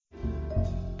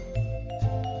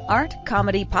art,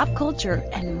 comedy, pop culture,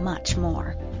 and much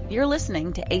more. You're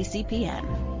listening to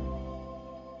ACPN.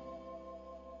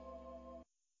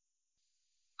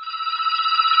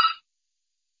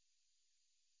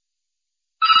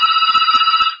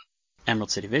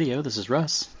 Emerald City Video, this is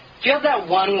Russ. Do you have that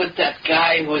one with that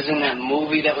guy who was in that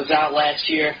movie that was out last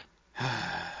year?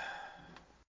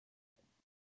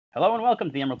 Hello and welcome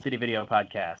to the Emerald City Video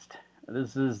Podcast.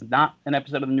 This is not an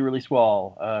episode of the New Release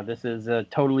Wall. This is a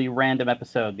totally random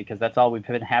episode because that's all we've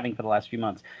been having for the last few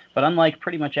months. But unlike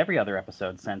pretty much every other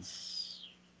episode since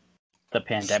the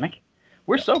pandemic,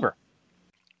 we're sober.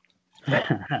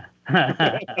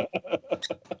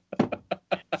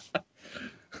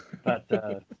 But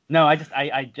no,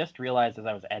 I just realized as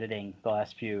I was editing the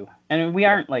last few, and we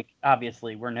aren't like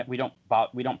obviously we don't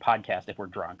podcast if we're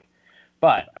drunk,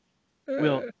 but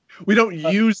we don't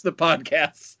use the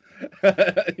podcasts.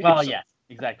 Well, yes,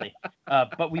 exactly.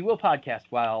 But we will podcast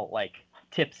while like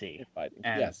tipsy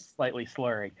and slightly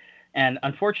slurring. And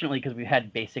unfortunately, because we've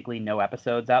had basically no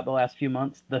episodes out the last few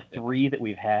months, the 3 that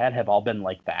we've had have all been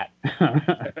like that.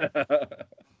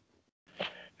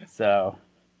 So.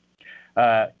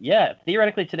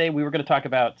 Theoretically today we were going to talk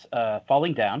about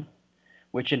Falling Down,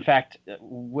 which in fact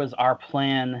was our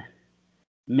plan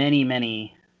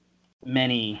many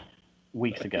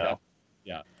weeks ago.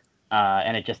 Yeah.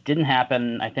 And it just didn't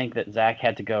happen. I think that Zach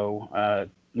had to go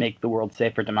make the world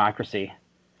safe for democracy.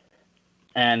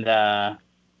 And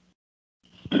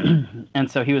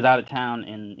and so he was out of town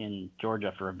in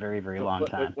Georgia for a very, very long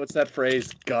time. What's that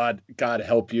phrase? God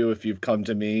help you if you've come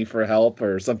to me for help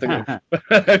or something.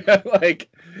 Like,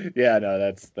 yeah, no,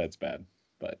 that's bad.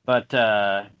 But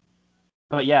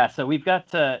yeah, so we've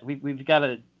got a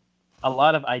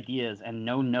lot of ideas and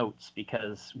no notes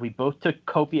because we both took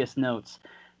copious notes,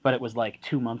 but it was like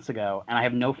 2 months ago, and I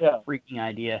have no freaking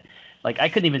idea. Like, I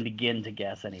couldn't even begin to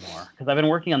guess anymore because I've been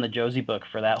working on the Josie book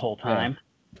for that whole time. Yeah.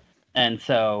 And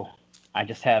so I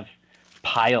just have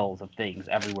piles of things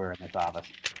everywhere in this office.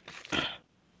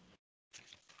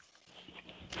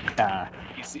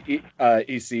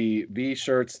 ECV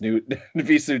shirts,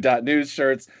 VSU.news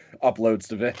shirts, uploads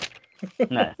to Vic.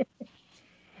 Nice.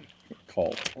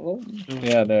 Call.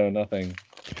 Yeah, no, nothing.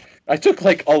 I took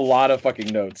like a lot of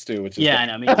fucking notes too, which is I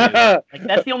know, me too. Like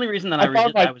that's the only reason that I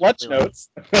found my clutch notes.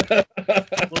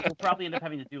 We'll probably end up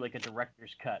having to do like a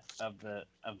director's cut of the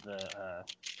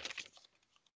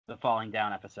Falling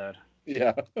Down episode.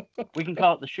 Yeah. We can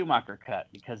call it the Schumacher cut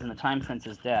because in the time since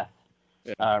his death,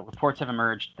 reports have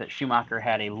emerged that Schumacher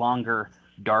had a longer,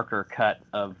 darker cut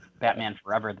of Batman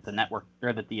Forever that the network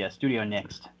or that the studio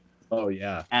nixed. Oh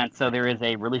yeah. And so there is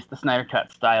a release the Snyder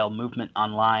Cut style movement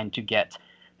online to get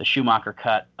the Schumacher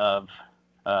cut of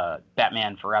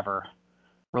Batman Forever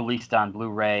released on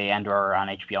Blu-ray and or on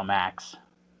HBO Max.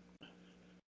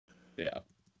 Yeah.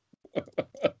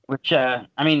 Which I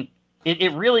mean.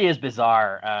 It really is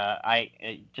bizarre.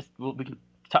 We can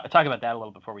talk about that a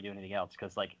little before we do anything else,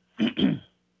 because like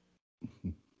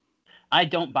I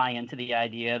don't buy into the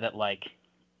idea that like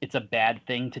it's a bad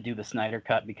thing to do the Snyder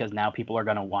Cut because now people are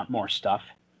going to want more stuff.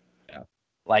 Yeah.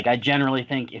 Like I generally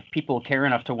think if people care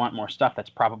enough to want more stuff,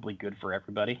 that's probably good for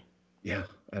everybody. Yeah,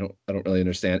 I don't really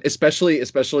understand, especially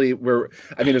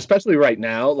right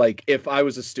now. Like if I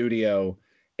was a studio.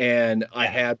 And I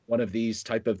had one of these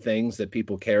type of things that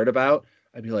people cared about,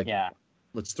 I'd be like,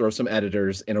 let's throw some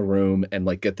editors in a room and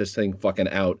like get this thing fucking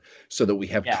out so that we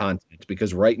have content.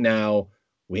 Because right now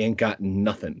we ain't got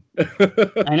nothing.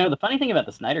 I know. The funny thing about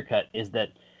the Snyder Cut is that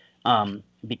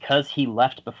because he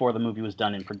left before the movie was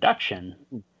done in production,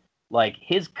 like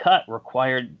his cut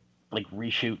required like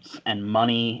reshoots and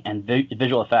money and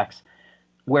visual effects.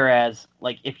 Whereas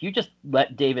like if you just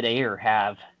let David Ayer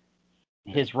have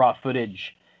his raw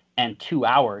footage and 2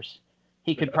 hours,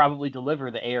 he could probably deliver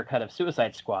the Ayer cut of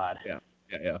Suicide Squad. Yeah.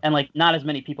 And like, not as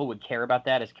many people would care about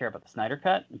that as care about the Snyder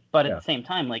cut, but at the same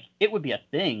time, like, it would be a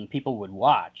thing people would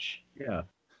watch. Yeah.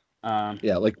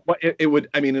 Like it would.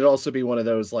 I mean, it'd also be one of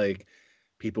those like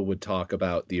people would talk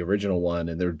about the original one,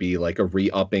 and there'd be like a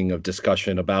re-upping of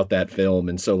discussion about that film,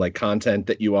 and so like content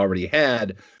that you already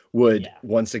had would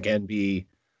once again be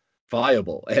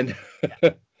viable and.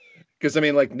 Because, I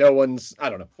mean, like, no one's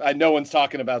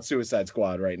talking about Suicide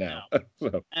Squad right now. No.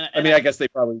 So, I guess they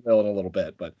probably will in a little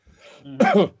bit, but...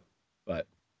 but...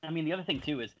 I mean, the other thing,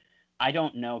 too, is I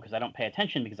don't know, because I don't pay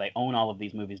attention, because I own all of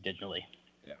these movies digitally.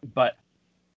 Yeah. But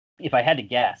if I had to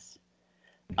guess,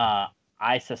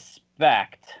 I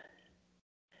suspect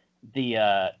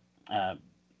the...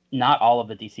 not all of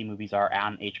the DC movies are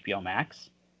on HBO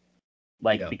Max.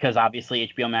 Because, obviously,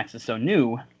 HBO Max is so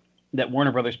new... that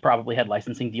Warner Brothers probably had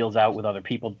licensing deals out with other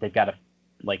people they've got to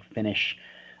like finish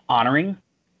honoring.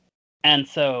 And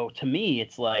so to me,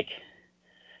 it's like,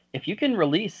 if you can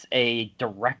release a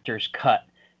director's cut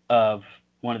of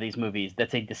one of these movies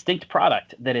that's a distinct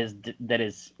product that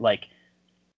is like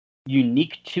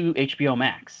unique to HBO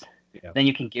Max, then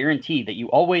you can guarantee that you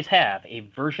always have a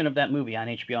version of that movie on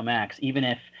HBO Max, even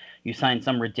if you sign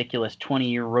some ridiculous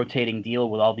 20-year rotating deal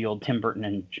with all the old Tim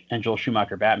Burton and Joel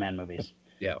Schumacher Batman movies.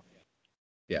 Yeah.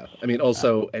 Yeah. I mean,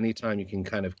 also, anytime you can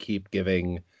kind of keep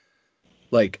giving,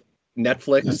 like,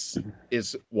 Netflix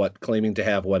is claiming to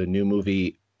have a new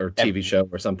movie or TV show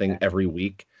or something every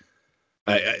week.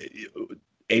 I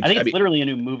think it's literally a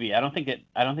new movie. I don't think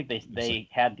they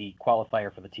had the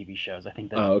qualifier for the TV shows. I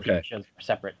think the TV shows are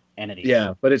separate entities.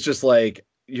 Yeah, but it's just like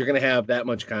you're going to have that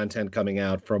much content coming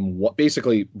out from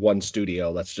basically one studio,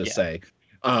 let's just say.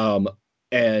 And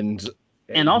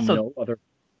also no other...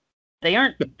 they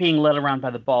aren't being led around by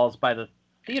the balls by the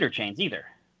theater chains either.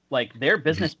 Like, their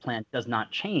business plan does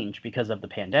not change because of the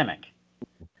pandemic.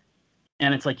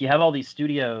 And it's like you have all these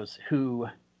studios who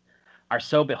are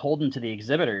so beholden to the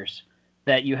exhibitors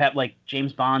that you have, like,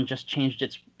 James Bond just changed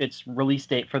its release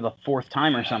date for the 4th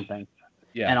time or something.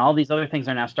 Yeah. And all these other things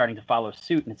are now starting to follow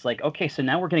suit. And it's like, okay, so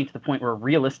now we're getting to the point where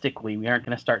realistically we aren't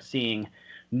going to start seeing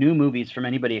new movies from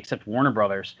anybody except Warner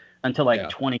Brothers until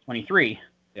 2023.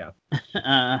 Yeah.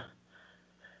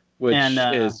 Which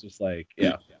is just like,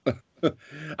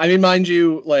 I mean, mind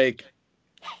you, like,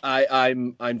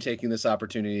 I'm taking this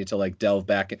opportunity to, like, delve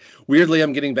back. Weirdly,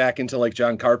 I'm getting back into, like,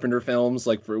 John Carpenter films,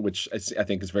 like, for which I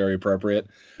think is very appropriate.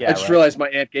 Yeah, I just realized my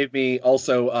aunt gave me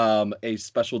also a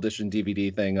special edition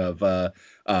DVD thing of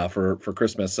for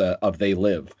Christmas of They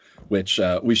Live, which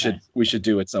we should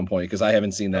do at some point, because I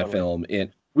haven't seen that film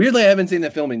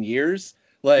in years.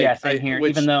 Like, yeah, same here.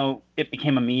 Even though it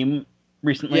became a meme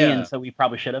recently, and so we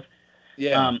probably should have.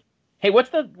 Yeah. Hey, what's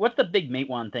the big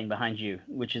Matewan thing behind you,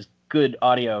 which is good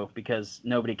audio because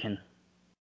nobody can...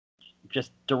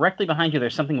 Just directly behind you,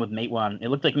 there's something with Matewan. It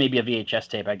looked like maybe a VHS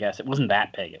tape, I guess. It wasn't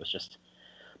that big. It was just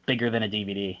bigger than a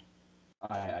DVD.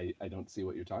 I don't see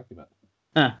what you're talking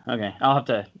about. Okay. I'll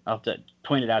have to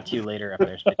point it out to you later if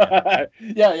there's...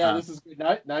 yeah, this is good.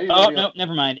 Now you're... Oh, no,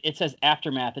 never mind. It says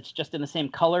Aftermath. It's just in the same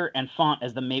color and font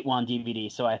as the Matewan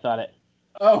DVD, so I thought it...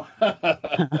 Oh.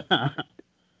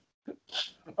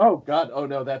 Oh God! Oh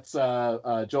no, that's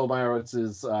Joel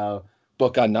Meyerowitz's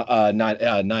book on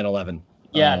 9/11.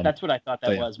 Yeah, that's what I thought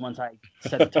that was once I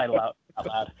said the title out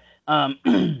loud.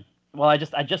 Well, I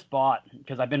just bought,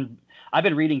 because I've been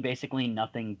reading basically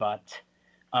nothing but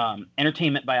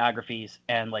entertainment biographies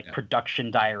and production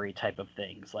diary type of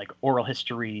things, like oral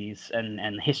histories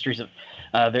and histories of.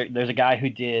 There's a guy who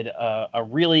did a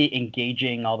really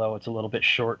engaging, although it's a little bit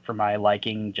short for my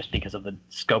liking, just because of the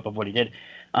scope of what he did.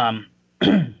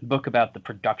 Book about the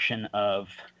production of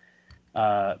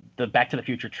the Back to the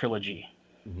Future trilogy.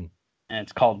 Mm-hmm. And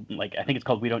it's called, I think it's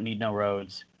called We Don't Need No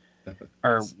Roads.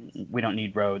 Or We Don't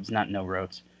Need Roads, not No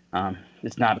Roads.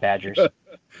 It's not Badgers.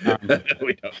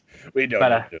 We don't need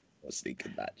no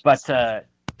sneaking Badgers. But,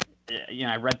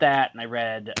 I read that, and I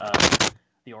read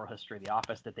the oral history of The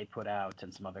Office that they put out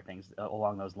and some other things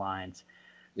along those lines.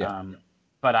 Yeah.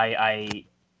 But I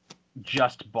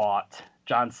just bought...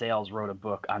 John Sayles wrote a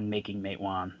book on making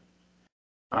Matewan.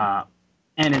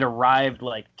 And it arrived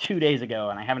 2 days ago,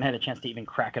 and I haven't had a chance to even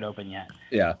crack it open yet.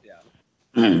 Yeah.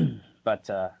 But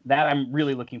that I'm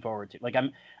really looking forward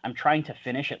to. I'm trying to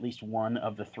finish at least one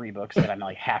of the 3 books that I'm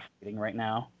half reading right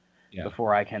now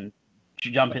before I can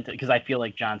jump into, because I feel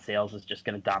like John Sayles is just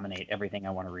going to dominate everything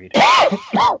I want to read.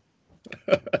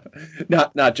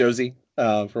 Not Josie,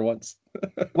 for once.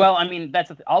 Well, I mean,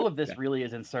 all of this really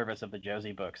is in service of the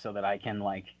Josie book, so that I can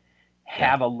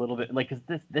have a little bit, because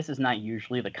this is not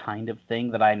usually the kind of thing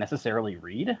that I necessarily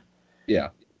read. Yeah.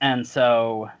 And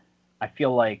so I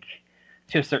feel like,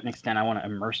 to a certain extent, I want to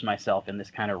immerse myself in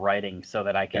this kind of writing so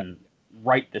that I can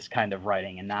write this kind of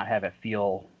writing and not have it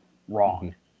feel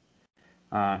wrong.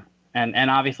 Mm-hmm. And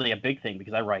obviously a big thing,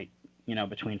 because I write,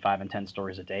 between 5 and 10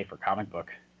 stories a day for comic book,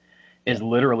 is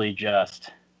literally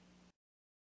just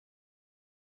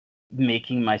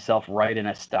making myself write in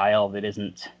a style that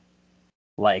isn't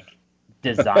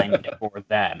designed for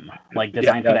them,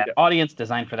 designed for that audience,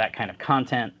 designed for that kind of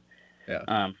content.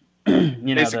 Yeah.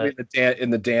 Basically in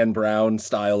the Dan Brown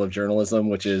style of journalism,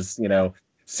 which is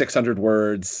 600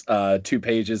 words, 2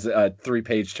 pages,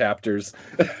 3-page chapters.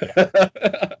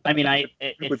 I mean,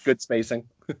 with good spacing.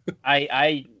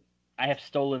 I have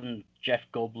stolen Jeff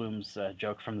Goldblum's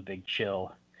joke from The Big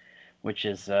Chill, which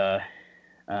is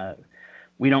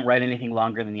we don't write anything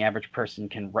longer than the average person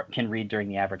can read during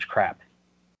the average crap.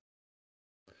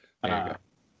 There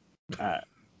you go.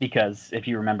 Because if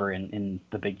you remember in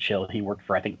The Big Chill, he worked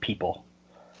for, I think, People.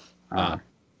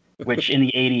 which in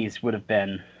the 80s would have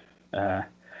been a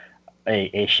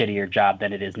shittier job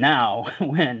than it is now,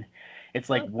 when it's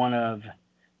like one of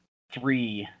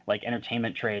 3 like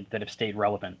entertainment trades that have stayed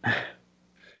relevant.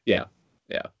 Yeah,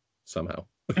 somehow.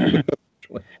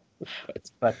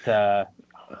 But all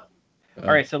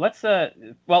right, so let's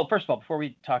well, first of all, before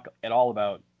we talk at all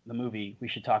about the movie, we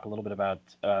should talk a little bit about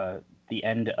the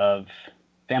end of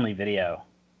Family Video.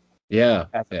 Yeah,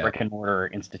 as a brick and mortar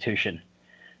institution.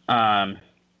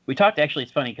 We talked, actually,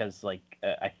 it's funny because like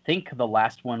I think the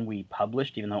last one we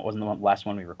published, even though it wasn't the last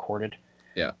one we recorded,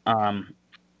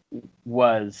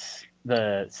 was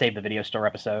the Save the Video Store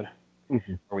episode,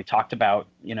 where we talked about,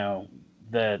 you know,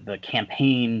 the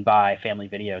campaign by Family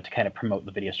Video to kind of promote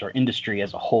the video store industry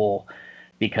as a whole,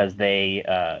 because they've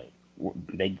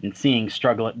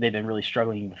been really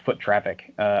struggling with foot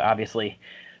traffic. Obviously,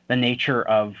 the nature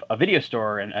of a video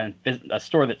store and a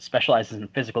store that specializes in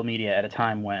physical media at a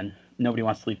time when nobody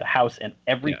wants to leave the house, and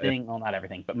everything, well, not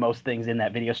everything, but most things in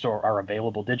that video store are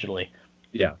available digitally.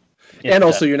 Yeah. And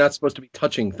also, you're not supposed to be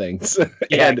touching things.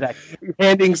 Yeah, exactly.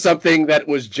 Handing something that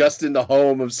was just in the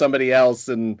home of somebody else,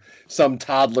 and some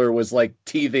toddler was like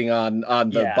teething on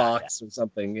the box or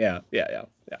something. Yeah.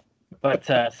 But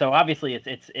so obviously,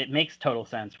 it makes total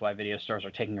sense why video stores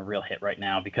are taking a real hit right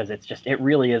now, because it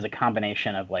really is a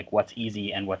combination of like what's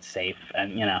easy and what's safe,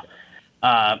 and you know.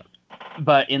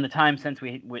 But in the time since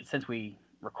we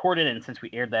recorded and since we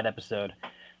aired that episode,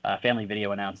 Family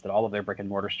Video announced that all of their brick and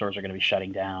mortar stores are going to be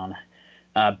shutting down.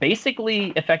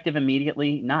 Basically effective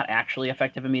immediately, not actually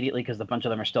effective immediately because a bunch of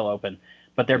them are still open,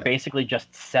 but they're basically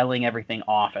just selling everything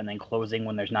off and then closing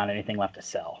when there's not anything left to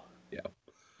sell.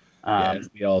 I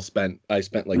spent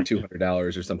like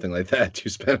 $200 or something like that.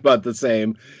 You spent about the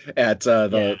same at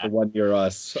the One Year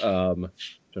Us,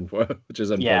 which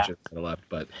is unfortunate to the left.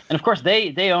 But and of course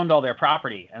they owned all their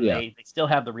property, and they still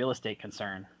have the real estate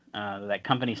concern. That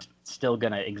company's still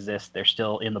going to exist. They're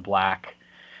still in the black.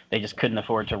 They just couldn't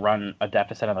afford to run a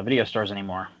deficit on the video stores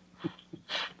anymore.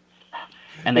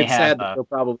 And it's sad that they'll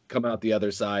probably come out the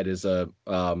other side as a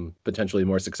potentially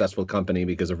more successful company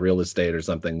because of real estate or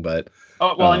something. But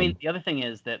I mean, the other thing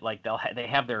is that like they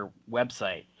have their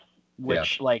website,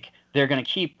 which like they're going to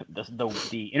keep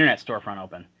the internet storefront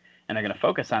open, and they're going to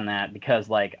focus on that because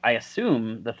like I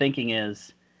assume the thinking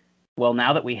is, well,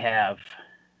 now that we have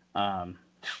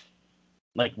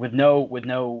like with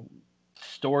no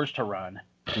stores to run,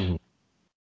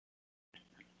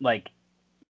 like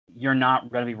you're not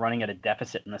going to be running at a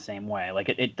deficit in the same way. Like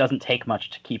it doesn't take much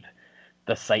to keep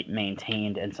the site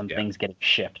maintained and some things getting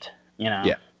shipped, you know?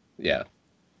 Yeah.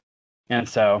 And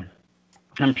so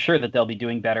I'm sure that they'll be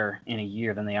doing better in a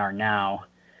year than they are now.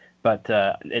 But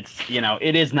it's, you know,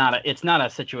 it's not a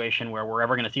situation where we're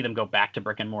ever going to see them go back to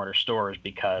brick and mortar stores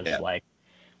because like,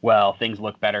 well, things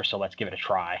look better, so let's give it a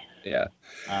try. Yeah.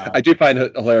 I do find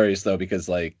it hilarious, though, because,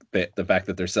 like, the fact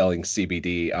that they're selling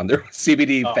CBD on their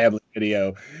CBD Family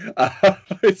Video,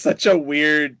 it's such a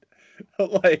weird,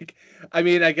 like, I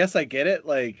mean, I guess I get it.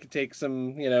 Like, take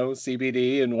some, you know,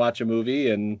 CBD and watch a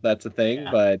movie, and that's a thing,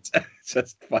 but it's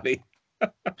just funny.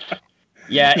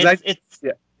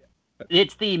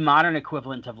 It's the modern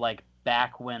equivalent of, like,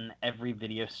 back when every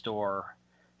video store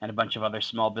and a bunch of other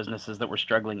small businesses that were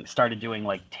struggling started doing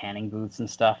like tanning booths and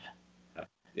stuff.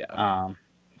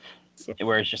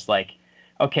 Where it's just like,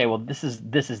 okay, well, this is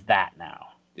that now.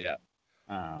 Yeah.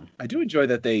 I do enjoy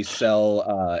that they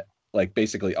sell like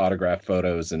basically autographed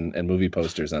photos and movie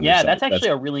posters on their site. That's actually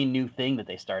a really new thing that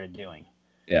they started doing.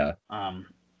 Yeah.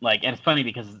 Like, and it's funny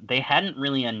because they hadn't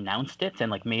really announced it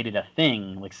and like made it a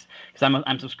thing. Like, because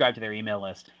I'm subscribed to their email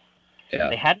list. Yeah.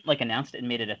 They hadn't like announced it and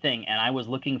made it a thing, and I was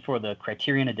looking for the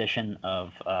Criterion edition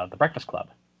of The Breakfast Club.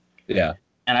 Yeah.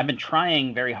 And I've been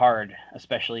trying very hard,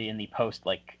 especially in the post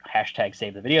like hashtag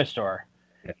Save the Video Store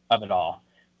of it all,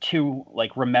 to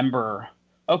like remember,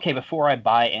 okay, before I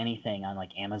buy anything on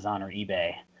like Amazon or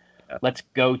eBay, let's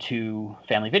go to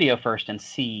Family Video first and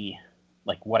see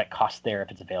like what it costs there,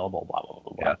 if it's available, blah blah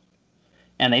blah blah. Yeah.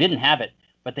 And they didn't have it,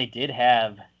 but they did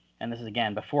have. And this is,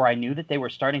 again, before I knew that they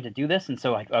were starting to do this, and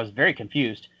so I was very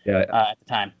confused at the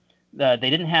time. They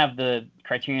didn't have the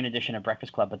Criterion edition of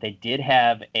Breakfast Club, but they did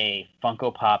have a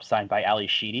Funko Pop signed by Ali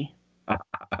Sheedy.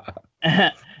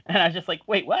 And I was just like,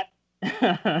 wait, what?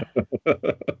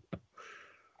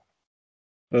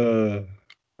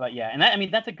 But yeah,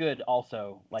 and that's a good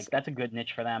also, like, that's a good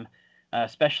niche for them,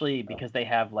 especially because they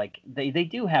have, like, they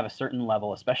do have a certain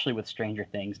level, especially with Stranger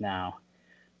Things now,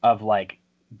 of, like,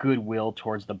 goodwill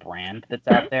towards the brand that's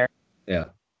out there. Yeah.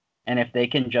 And if they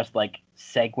can just like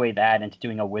segue that into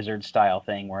doing a Wizard style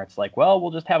thing where it's like, well,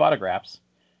 we'll just have autographs,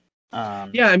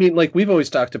 Yeah, I mean, like we've always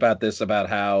talked about this, about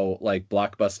how like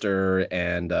Blockbuster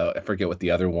and I forget what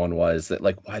the other one was, that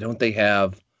like why don't they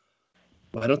have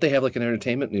like an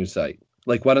entertainment news site?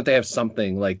 Like why don't they have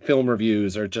something like film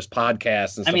reviews or just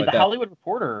podcasts and I stuff mean, like the that? Hollywood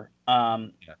Reporter, Yeah.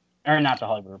 or not the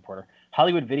Hollywood Reporter,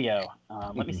 Hollywood Video.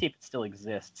 Let me Mhm. see if it still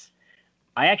exists.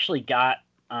 I actually got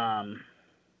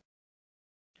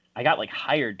like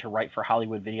hired to write for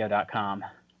HollywoodVideo.com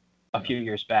a few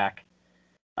years back,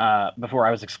 before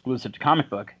I was exclusive to Comic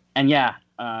Book. And yeah,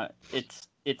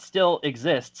 it still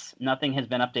exists. Nothing has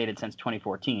been updated since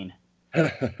 2014.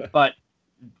 But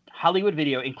Hollywood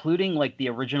Video, including like the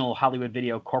original Hollywood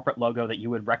Video corporate logo that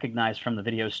you would recognize from the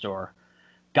video store,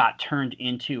 got turned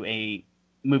into a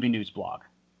movie news blog.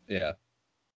 Yeah.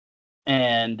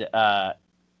 And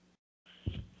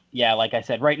yeah, like I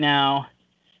said, right now,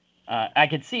 I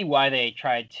could see why they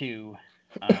tried to.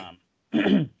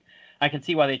 I can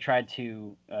see why they tried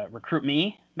to recruit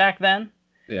me back then.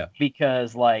 Yeah.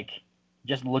 Because like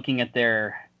just looking at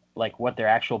their like what their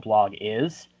actual blog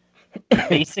is,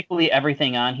 basically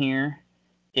everything on here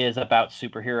is about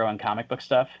superhero and comic book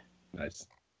stuff. Nice.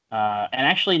 And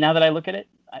actually, now that I look at it,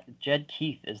 Jed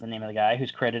Keith is the name of the guy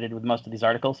who's credited with most of these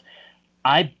articles.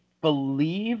 I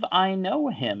believe I know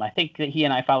him. I think that he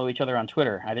and I follow each other on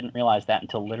Twitter. I didn't realize that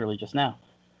until literally just now.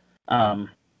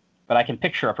 But I can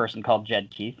picture a person called Jed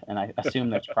Keith, and I assume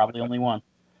there's probably only one.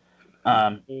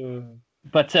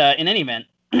 But in any event,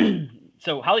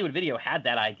 so Hollywood Video had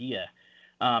that idea.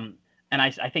 And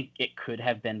I think it could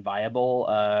have been viable.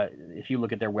 If you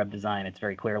look at their web design, it's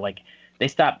very clear. Like they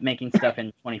stopped making stuff in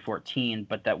 2014,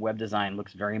 but that web design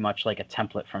looks very much like a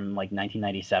template from like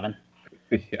 1997.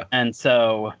 Yeah. And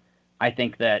so I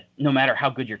think that no matter how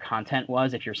good your content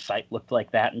was, if your site looked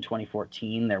like that in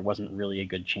 2014, there wasn't really a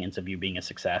good chance of you being a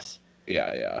success.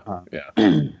 Yeah.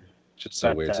 Just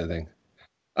so weird to think.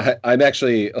 I'm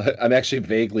actually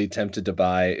vaguely tempted to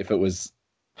buy, if it was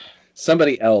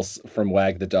somebody else from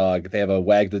Wag the Dog. They have a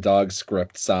Wag the Dog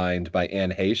script signed by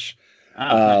Anne Heche.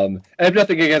 I have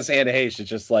nothing against Anne Heche. It's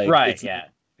just like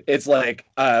it's like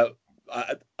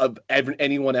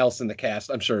anyone else in the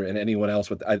cast. I'm sure, and anyone else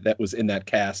that was in that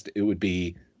cast, it would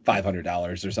be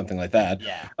 $500 or something like that.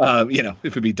 Yeah. You know,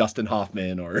 if it'd be Dustin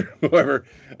Hoffman or whoever.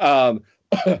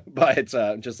 But it's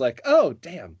just like, oh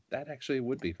damn, that actually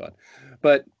would be fun.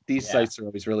 But these sites are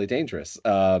always really dangerous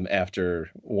after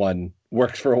one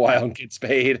works for a while and gets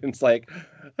paid, and it's like,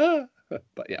 but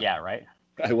yeah, right.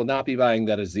 I will not be buying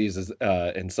that Aziz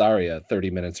Ansari 30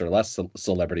 minutes or less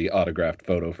celebrity autographed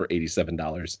photo for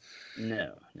 $87.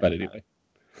 No. But anyway,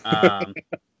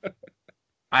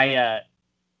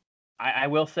 I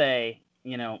will say,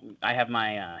 you know, I have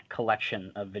my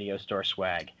collection of video store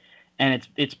swag. And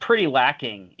it's pretty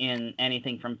lacking in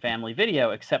anything from Family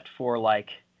Video, except for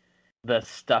like the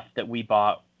stuff that we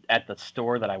bought at the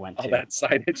store that I went to. All that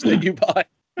signage that you bought.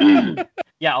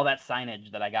 Yeah, all that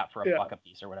signage that I got for a buck a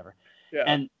piece or whatever. Yeah.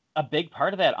 And a big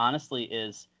part of that, honestly,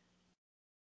 is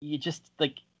you just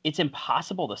like it's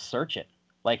impossible to search it.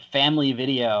 Like Family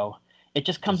Video, it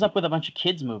just comes up with a bunch of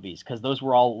kids movies because those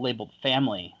were all labeled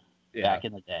family back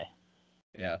in the day.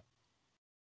 Yeah.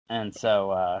 And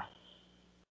so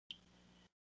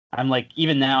I'm like,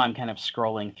 even now I'm kind of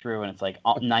scrolling through and it's like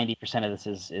 90% of this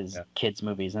is kids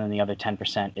movies. And then the other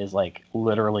 10% is like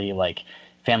literally like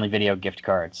Family Video gift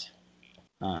cards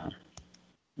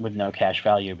with no cash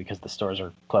value because the stores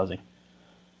are closing.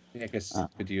 Yeah, I guess you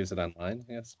could use it online,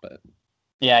 I guess, but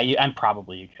yeah, you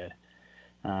could.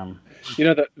 You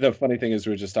know, the funny thing is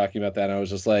we were just talking about that, and I was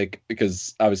just like,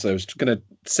 because obviously I was going to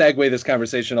segue this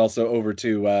conversation also over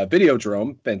to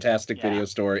Videodrome, fantastic video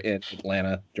store in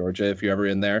Atlanta, Georgia. If you're ever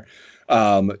in there,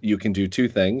 you can do two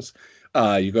things.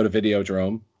 You go to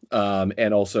Videodrome,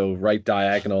 and also right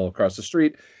diagonal across the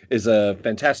street is a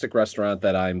fantastic restaurant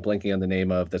that I'm blanking on the name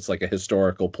of. That's like a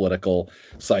historical political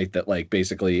site that like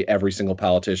basically every single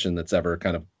politician that's ever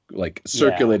kind of like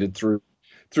circulated through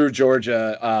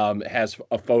Georgia has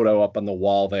a photo up on the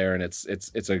wall there, and it's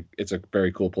a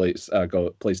very cool place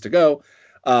to go.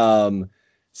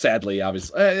 Sadly,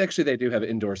 obviously, actually they do have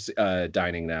indoor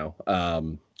dining now.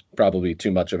 Probably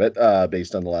too much of it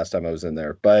based on the last time I was in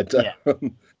there, but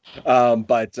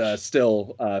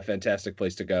still a fantastic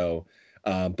place to go.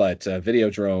 But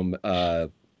Videodrome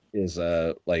is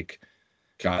like,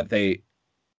 God,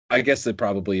 I guess that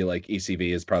probably like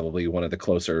ECV is probably one of the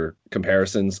closer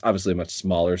comparisons. Obviously a much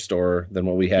smaller store than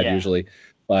what we had usually,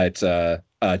 but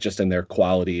just in their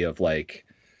quality of like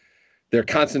their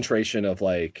concentration of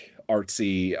like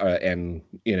artsy and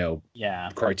Yeah.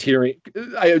 Criterion.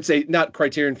 I would say not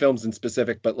Criterion films in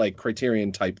specific, but like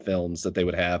Criterion type films that they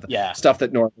would have. Yeah. Stuff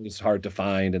that normally is hard to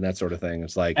find and that sort of thing.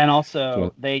 It's like, and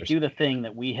also they do the thing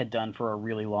that we had done for a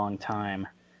really long time,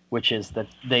 which is that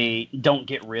they don't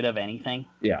get rid of anything.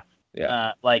 Yeah.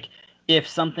 Like if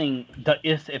something's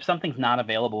not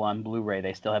available on Blu-ray,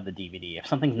 they still have the DVD. If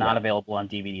something's not available on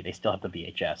DVD, they still have the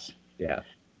VHS. Yeah.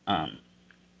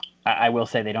 I will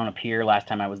say they don't appear last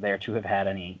time I was there to have had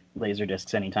any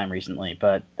Laserdiscs anytime recently,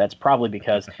 but that's probably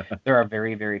because there are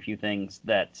very, very few things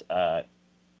that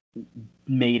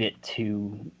made it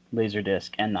to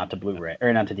Laserdisc and not to Blu-ray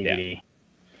or not to DVD.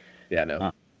 Yeah,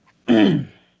 no.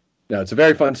 No, it's a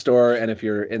very fun store, and if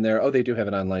you're in there, they do have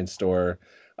an online store.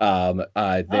 I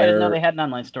didn't know they had an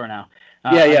online store now.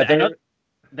 I know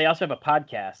they also have a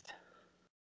podcast.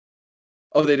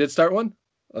 Oh, they did start one?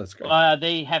 Oh, that's great.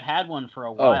 They have had one for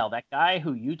a while. That guy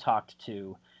who you talked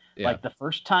to, like the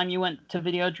first time you went to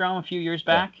Videodrome a few years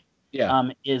back,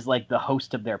 is like the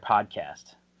host of their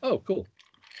podcast. Oh, cool.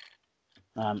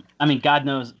 I mean, God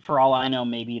knows, for all I know,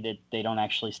 maybe that they don't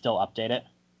actually still update it.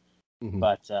 Mm-hmm.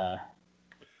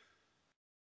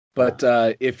 But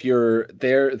if you're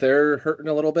there, they're hurting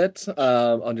a little bit,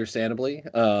 understandably,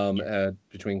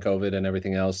 between COVID and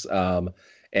everything else.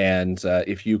 And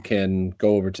if you can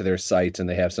go over to their site, and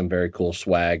they have some very cool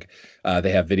swag.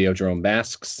 They have Videodrome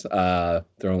masks.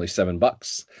 They're only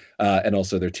 $7, and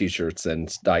also their T-shirts and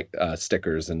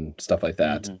stickers and stuff like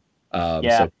that.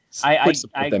 Mm-hmm. So I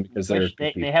support them because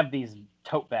they have these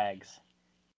tote bags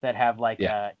that have like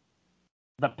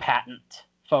the patent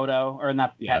photo, or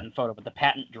not patent photo, but the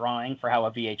patent drawing for how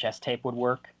a VHS tape would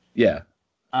work. Yeah.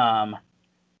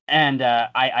 And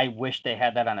I wish they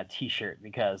had that on a T-shirt,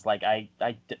 because like I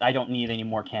don't need any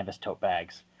more canvas tote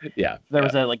bags. Yeah. There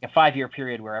was a 5-year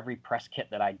period where every press kit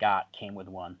that I got came with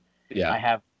one. Yeah. I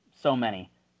have so many,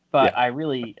 but I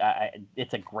really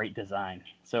it's a great design.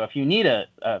 So if you need a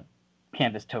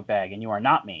canvas tote bag and you are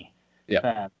not me,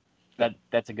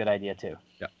 that's a good idea too.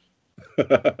 Yeah.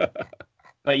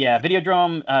 But yeah,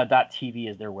 Videodrome.tv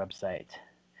is their website.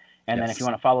 And then if you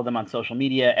want to follow them on social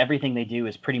media, everything they do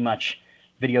is pretty much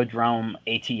Videodrome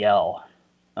ATL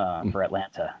for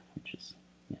Atlanta, which is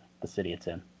the city it's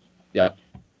in. Yeah,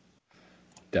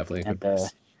 definitely. And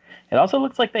it also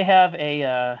looks like they have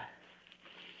I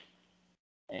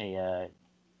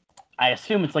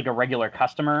assume it's like a regular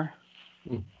customer.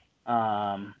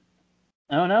 Oh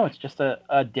no, it's just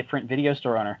a different video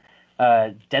store owner.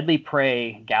 Deadly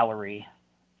Prey Gallery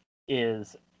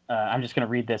is I'm just going to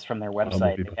read this from their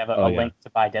website. They have a link to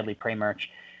buy Deadly Prey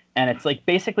merch, and it's like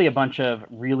basically a bunch of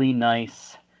really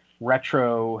nice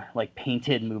retro, like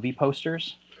painted movie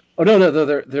posters. Oh no,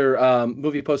 they're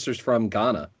movie posters from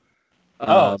Ghana.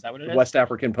 Is that what it is? West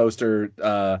African poster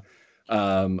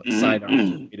sign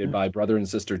created by brother and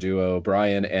sister duo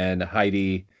Brian and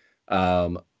Heidi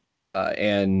and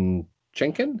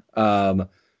Chenkin.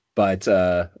 But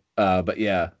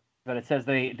yeah. But it says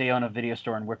they own a video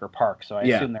store in Wicker Park, so I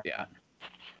assume they're not.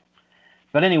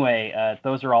 But anyway,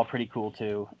 those are all pretty cool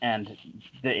too, and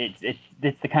it's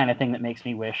the kind of thing that makes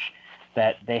me wish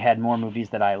that they had more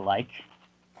movies that I like,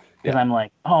 because I'm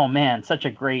like, oh man, such a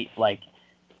great like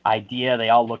idea. They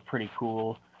all look pretty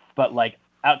cool, but like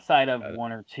outside of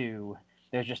one or two,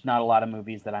 there's just not a lot of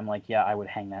movies that I'm like, yeah, I would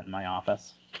hang that in my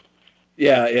office.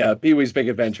 Yeah. Pee-wee's Big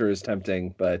Adventure is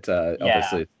tempting, but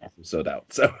obviously it's sold out.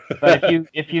 So, but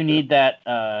if you need that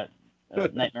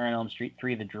Nightmare on Elm Street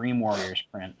 3: The Dream Warriors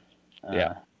print,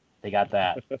 they got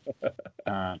that.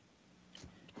 But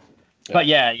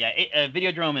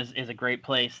Videodrome is a great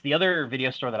place. The other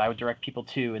video store that I would direct people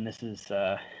to, and this is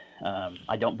I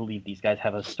don't believe these guys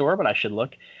have a store, but I should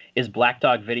look, is Black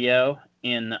Dog Video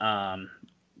in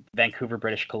Vancouver,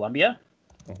 British Columbia.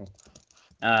 Mm-hmm.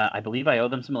 I believe I owe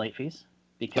them some late fees,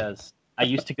 because I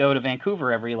used to go to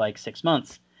Vancouver every 6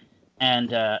 months,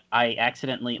 and I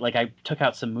accidentally I took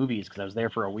out some movies because I was there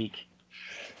for a week,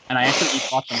 and I accidentally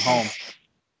brought them home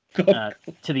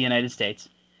to the United States,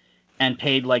 and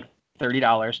paid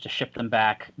 $30 to ship them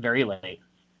back very late.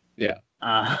 Yeah.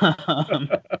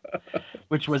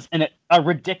 Which was a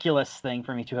ridiculous thing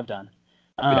for me to have done.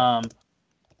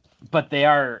 But they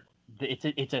are.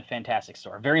 It's a fantastic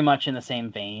store, very much in the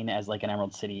same vein as an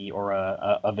Emerald City or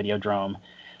a Videodrome.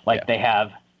 They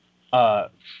have a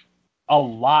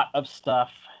lot of stuff.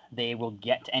 They will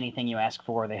get to anything you ask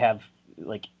for. They have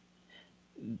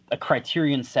a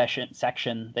Criterion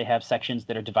section. They have sections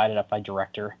that are divided up by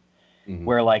director. Mm-hmm.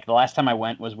 Where the last time I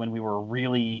went was when we were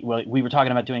we were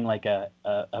talking about doing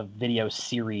a video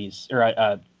series or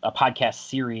a podcast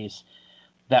series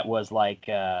that was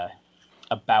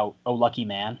about Oh Lucky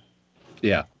Man.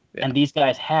 Yeah. Yeah. And these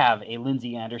guys have a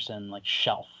Lindsay Anderson like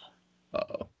shelf.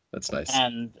 Oh, that's nice.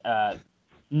 And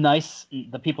nice.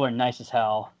 The people are nice as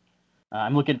hell.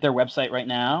 I'm looking at their website right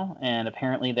now, and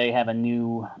apparently they have a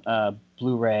new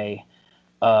Blu-ray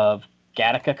of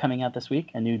Gattaca coming out this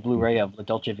week. A new Blu-ray of La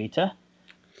Dolce Vita.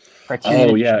 Criterion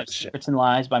Edition of Secrets and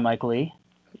Lies by Mike Leigh.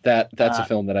 That's a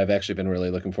film that I've actually been really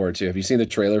looking forward to. Have you seen the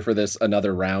trailer for this?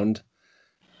 Another Round.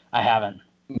 I haven't.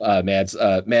 Mads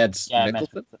Mikkelsen.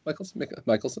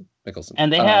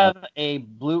 And they have a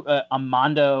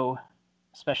Mondo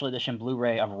special edition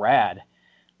Blu-ray of Rad,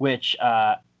 which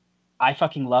I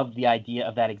fucking love the idea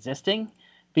of that existing,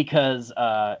 because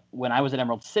when I was at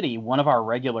Emerald City, one of our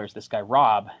regulars, this guy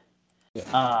Rob,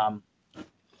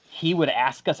 he would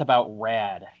ask us about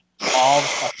Rad all the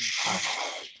fucking time,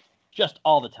 just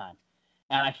all the time.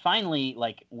 And I finally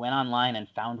went online and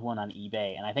found one on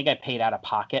eBay, and I think I paid out of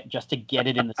pocket just to get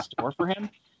it in the store for him,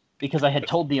 because I had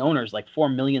told the owners 4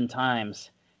 million times,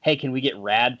 "Hey, can we get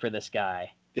Rad for this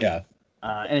guy?" Yeah.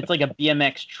 And it's like a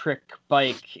BMX trick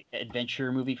bike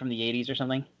adventure movie from the 80s or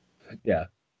something. Yeah.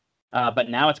 But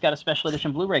now it's got a special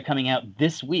edition Blu-ray coming out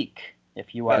this week,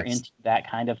 if you are into that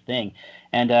kind of thing.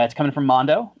 And it's coming from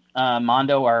Mondo.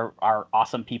 Mondo are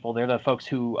awesome people. They're the folks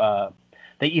who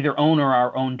they either own or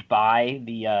are owned by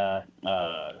the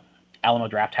Alamo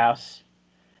Drafthouse.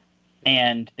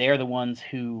 And they're the ones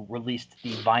who released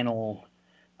the vinyl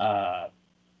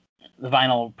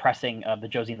pressing of the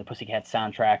Josie and the Pussycats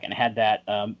soundtrack, and had that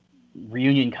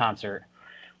reunion concert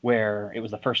where it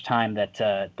was the first time that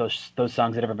those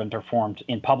songs had ever been performed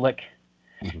in public.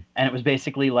 Mm-hmm. And it was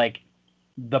basically like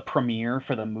the premiere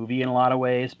for the movie in a lot of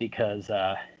ways, because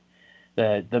the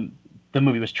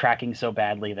movie was tracking so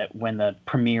badly that when the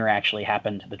premiere actually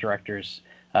happened, the directors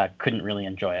couldn't really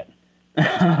enjoy it.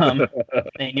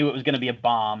 They knew it was going to be a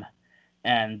bomb,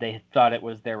 and they thought it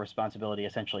was their responsibility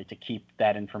essentially to keep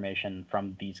that information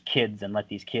from these kids and let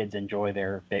these kids enjoy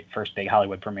their first big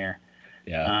Hollywood premiere.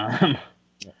 Yeah.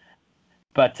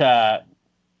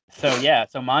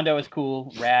 So Mondo is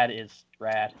cool. Rad is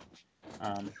rad.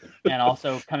 And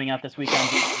also coming out this week on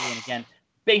DVD, and again,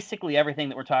 basically everything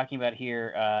that we're talking about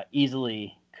here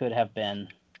easily could have been.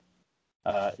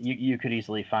 You could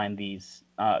easily find these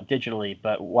digitally,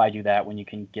 but why do that when you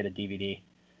can get a DVD?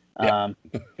 Yeah.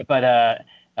 But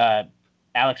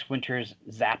Alex Winter's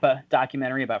Zappa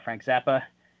documentary about Frank Zappa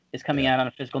is coming out on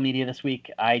a physical media this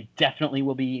week. I definitely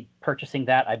will be purchasing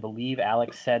that. I believe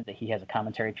Alex said that he has a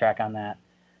commentary track on that.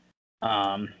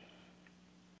 And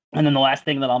then the last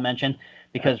thing that I'll mention,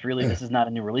 because really this is not a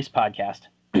new release podcast,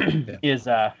 is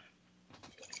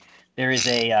there's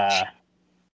a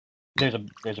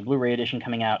Blu-ray edition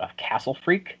coming out of Castle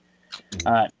Freak,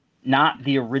 not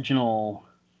the original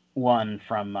one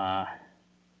from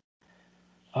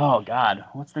oh god,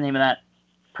 what's the name of that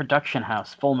production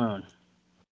house? Full Moon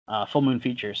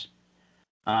Features.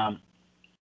 It's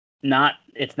not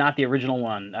the original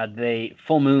one.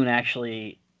 Full Moon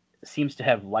actually seems to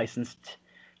have licensed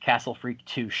Castle Freak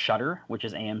to Shudder, which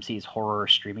is AMC's horror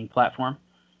streaming platform.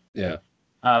 Yeah.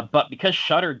 But because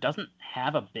Shudder doesn't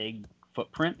have a big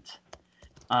footprint,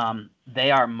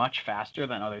 they are much faster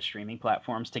than other streaming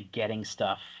platforms to getting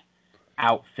stuff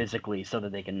out physically so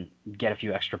that they can get a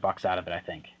few extra bucks out of it, I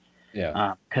think.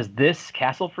 Yeah. Because this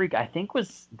Castle Freak, I think,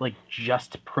 was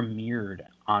just premiered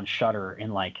on Shudder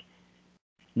in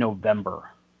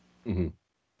November. Mm-hmm.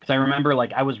 Because I remember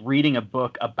I was reading a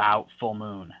book about Full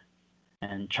Moon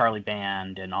and Charlie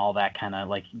Band and all that kind of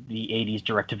the 80s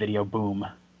direct-to-video boom.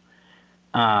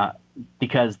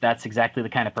 Because that's exactly the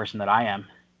kind of person that I am.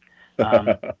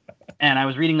 And I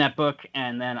was reading that book,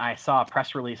 and then I saw a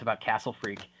press release about Castle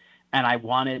Freak, and I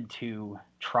wanted to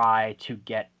try to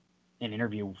get an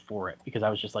interview for it, because I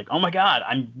was just oh my god,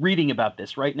 I'm reading about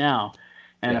this right now.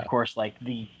 And of course,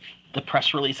 the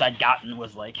press release I'd gotten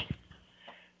was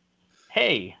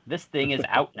hey, this thing is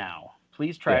out now.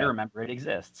 Please try to remember it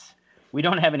exists. We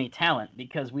don't have any talent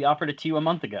because we offered it to you a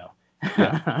month ago.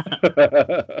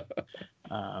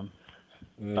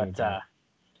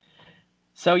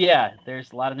 So yeah,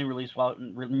 there's a lot of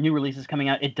new releases coming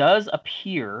out. It does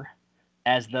appear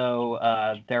as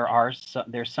though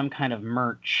there's some kind of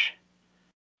merch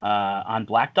on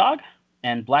Black Dog,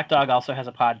 and Black Dog also has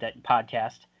a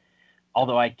podcast.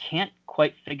 Although I can't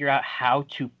quite figure out how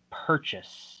to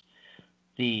purchase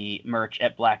the merch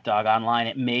at Black Dog online.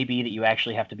 It may be that you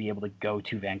actually have to be able to go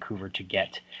to Vancouver to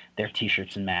get their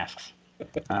T-shirts and masks.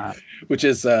 Which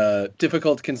is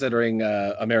difficult considering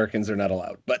Americans are not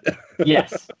allowed. But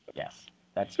yes,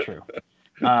 that's true.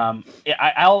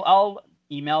 I'll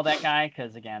email that guy,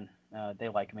 because again, they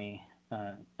like me.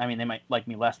 I mean, they might like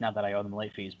me less now that I owe them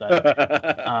late fees,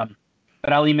 but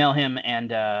But I'll email him,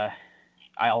 and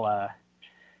I'll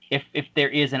if there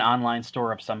is an online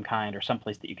store of some kind or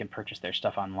someplace that you can purchase their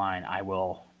stuff online, I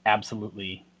will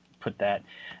absolutely put that.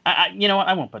 You know what?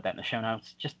 I won't put that in the show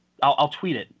notes. Just I'll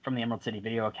tweet it from the Emerald City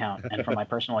Video account and from my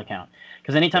personal account.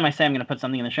 Because anytime I say I'm going to put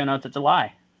something in the show notes, it's a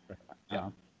lie. Yeah.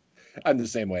 I'm the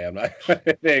same way. I'm not.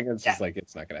 It's just like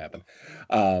it's not going to happen.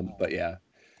 But yeah.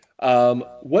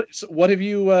 What have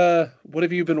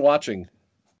you been watching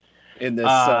in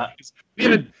this?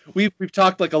 We've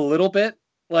talked like a little bit,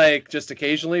 like just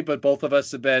occasionally, but both of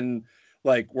us have been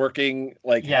like working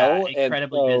like hell,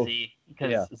 incredibly busy.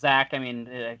 Because Zach, I mean,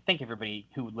 I think everybody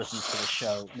who listens to the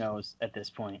show knows at this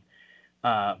point.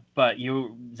 But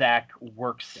Zach,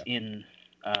 works in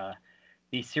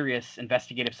the serious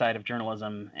investigative side of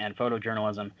journalism and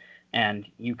photojournalism, and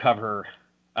you cover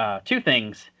two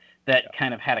things that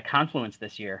kind of had a confluence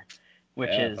this year,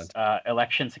 which is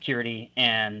election security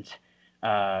and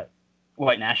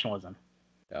white nationalism.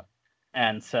 Yeah.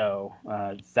 And so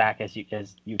Zach, as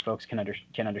you folks can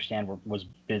understand, was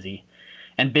busy,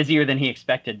 and busier than he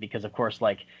expected, because of course,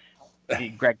 like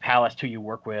Greg Palast, who you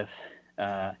work with,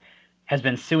 has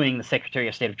been suing the Secretary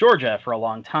of State of Georgia for a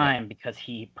long time because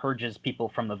he purges people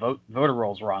from the voter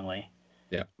rolls wrongly.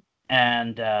 Yeah.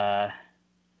 And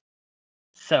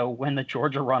so when the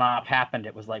Georgia runoff happened,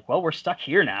 it was like, well, we're stuck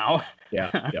here now.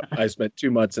 Yeah. I spent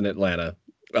 2 months in Atlanta.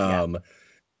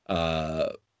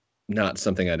 Not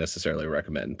something I necessarily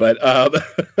recommend, but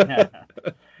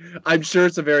I'm sure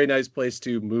it's a very nice place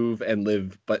to move and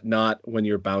live, but not when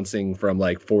you're bouncing from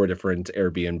like 4 different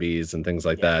Airbnbs and things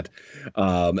like that.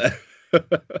 But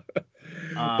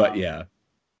yeah.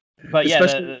 But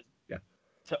especially,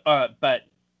 So,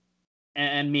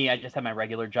 and me, I just have my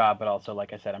regular job, but also,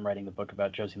 like I said, I'm writing the book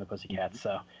about Josie and the Pussycats.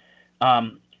 So,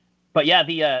 but yeah,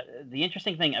 the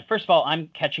interesting thing, first of all, I'm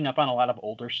catching up on a lot of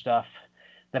older stuff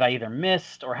that I either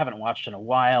missed or haven't watched in a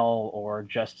while, or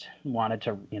just wanted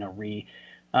to, the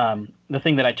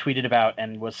thing that I tweeted about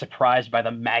and was surprised by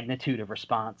the magnitude of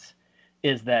response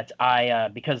is that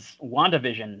because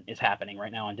WandaVision is happening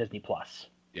right now on Disney Plus.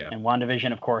 Yeah. And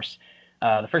WandaVision, of course,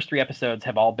 the first 3 episodes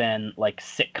have all been like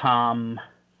sitcom,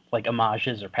 like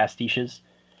homages or pastiches.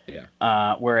 Yeah.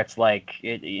 Where it's like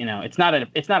it's not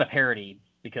a parody,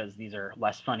 because these are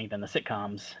less funny than the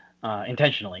sitcoms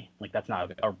intentionally. Like that's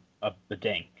not a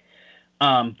ding.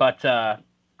 But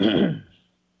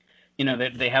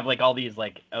they have like all these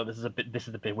like, oh, this is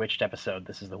the Bewitched episode,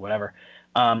 this is the whatever.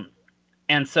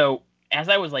 And so as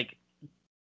I was like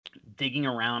digging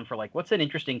around for like what's an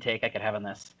interesting take I could have on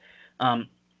this, I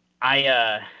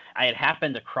had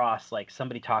happened across like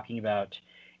somebody talking about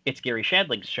It's Gary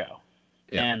Shandling's show.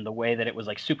 Yeah. And the way that it was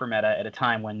like super meta at a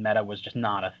time when meta was just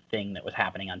not a thing that was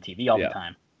happening on TV all the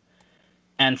time.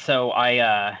 And so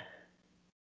I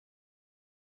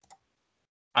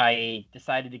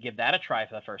decided to give that a try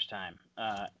for the first time,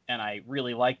 and I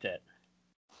really liked it.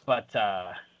 But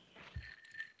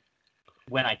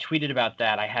when I tweeted about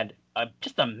that, I had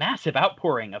just a massive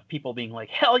outpouring of people being like,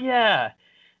 hell yeah!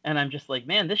 And I'm just like,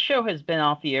 man, this show has been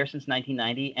off the air since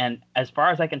 1990, and as far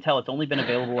as I can tell, it's only been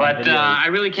available on video. But I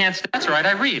really can't. That's right.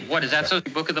 I read. What is that? So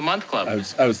Book of the Month Club. I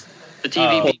was. The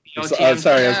TV.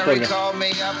 Sorry, I was putting. He called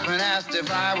me up and asked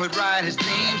if I would write his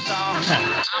theme song.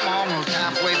 I'm almost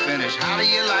halfway finished. How do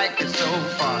you like it so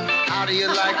far? How do you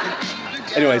like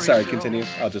it? Anyway, sorry. Continue.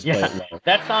 I'll just play it low.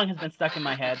 That song has been stuck in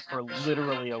my head for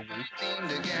literally a week.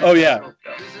 Oh yeah.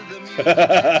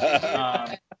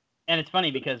 And it's funny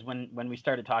because when we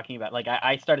started talking about, like,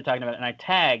 I started talking about it, and I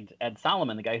tagged Ed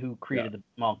Solomon, the guy who created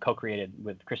co-created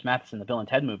with Chris Matheson the Bill and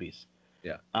Ted movies.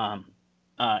 Yeah.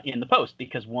 In the post,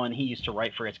 because 1, he used to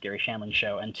write for It's Gary Shandling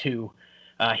show, and 2,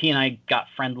 he and I got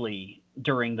friendly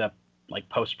during the like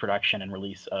post-production and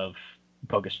release of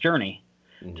Bogus Journey,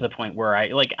 to the point where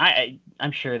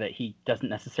I'm sure that he doesn't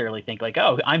necessarily think like,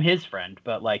 oh, I'm his friend,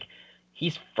 but like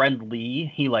he's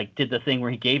friendly. He like did the thing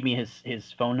where he gave me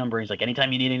his phone number. He's like,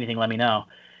 anytime you need anything, let me know.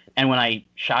 And when I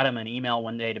shot him an email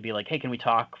one day to be like, hey, can we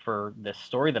talk for this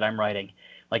story that I'm writing?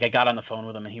 Like I got on the phone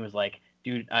with him and he was like,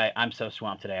 dude, I'm so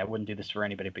swamped today. I wouldn't do this for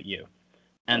anybody but you.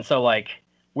 And so like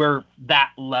we're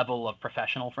that level of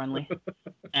professional friendly.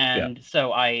 And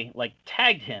so I like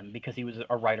tagged him because he was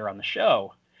a writer on the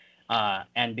show.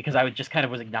 And because I was just kind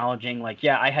of was acknowledging like,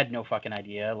 yeah, I had no fucking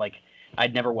idea. Like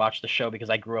I'd never watched the show because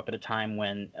I grew up at a time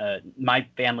when my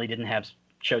family didn't have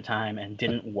Showtime and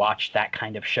didn't watch that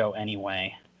kind of show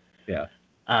anyway. Yeah.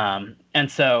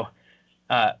 And so,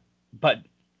 but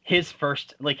his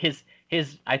first, like his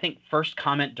I think first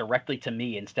comment directly to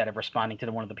me instead of responding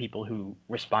to one of the people who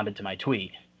responded to my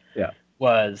tweet,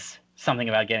 was something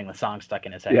about getting the song stuck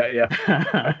in his head.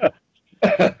 Yeah.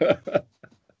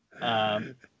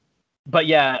 But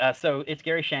yeah, so it's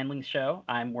Gary Shandling's show.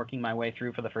 I'm working my way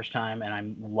through for the first time, and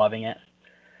I'm loving it.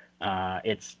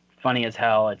 It's funny as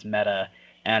hell. It's meta.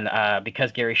 And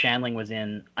because Gary Shandling was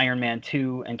in Iron Man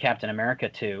 2 and Captain America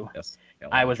 2, Yes.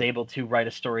 I was able to write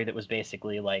a story that was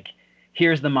basically like,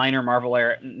 here's the minor Marvel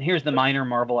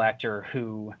actor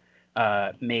who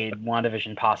made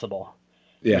WandaVision possible,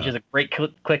 which is a great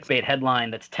clickbait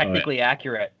headline that's technically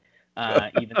accurate,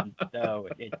 even though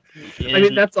it I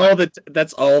mean, that's all that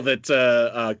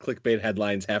clickbait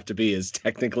headlines have to be, is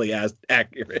technically as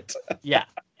accurate. Yeah.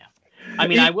 I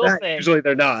mean, I will say usually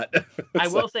they're not. I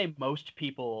will say most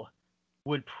people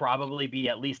would probably be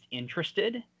at least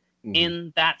interested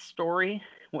in that story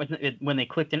when they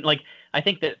clicked in. Like, I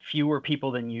think that fewer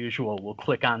people than usual will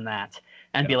click on that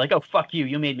and be like, "Oh, fuck you!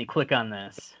 You made me click on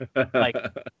this." Like,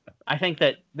 I think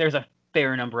that there's a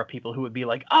fair number of people who would be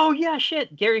like, "Oh yeah,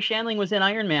 shit, Gary Shandling was in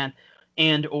Iron Man,"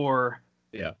 or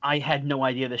I had no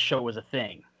idea this show was a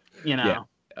thing. You know. Yeah.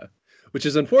 Which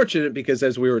is unfortunate, because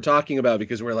as we were talking about,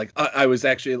 because we're like, I was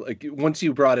actually like, once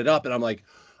you brought it up, and I'm like,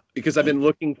 because I've been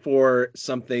looking for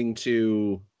something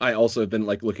to, I also have been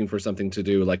like looking for something to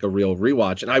do, like a real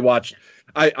rewatch. And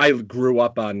I grew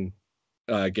up on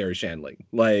Gary Shandling,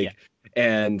 like,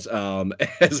 and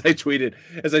as I tweeted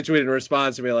in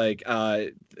response to me, like,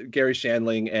 Gary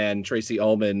Shandling and Tracy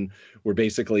Ullman were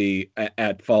basically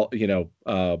at fault,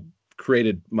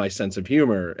 created my sense of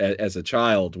humor as a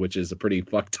child, which is a pretty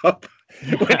fucked up.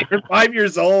 When you're 5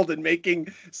 years old and making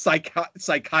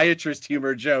psychiatrist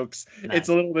humor jokes, it's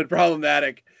a little bit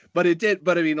problematic. But it did.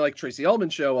 But I mean, like, Tracy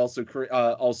Ullman's show also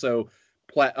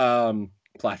platform.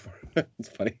 It's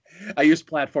funny. I use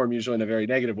platform usually in a very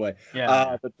negative way.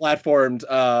 But platformed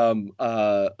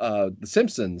The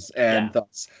Simpsons, and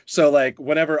thus. So like,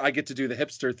 whenever I get to do the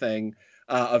hipster thing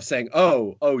of saying,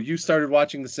 oh, you started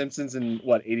watching The Simpsons in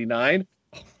what, 89?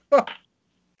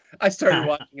 I started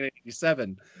watching it in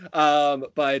 87.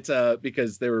 But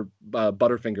because they were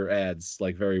Butterfinger ads,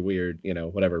 like very weird,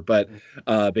 whatever. But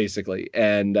basically,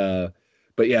 and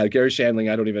but yeah, Gary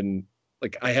Shandling, I don't even,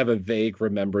 like, I have a vague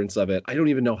remembrance of it. I don't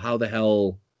even know how the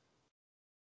hell.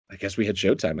 I guess we had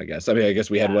Showtime, I guess. I mean, I guess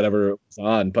we had whatever was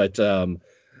on, but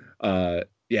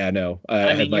yeah, no.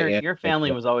 I mean, your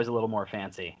family was always a little more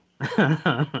fancy.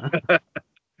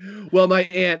 Well, my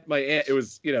aunt, it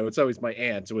was, it's always my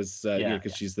aunt. It was,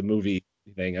 because she's the movie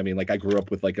thing. I mean, like, I grew up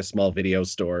with like a small video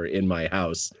store in my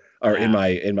house, or in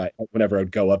my, whenever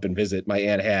I'd go up and visit, my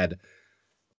aunt had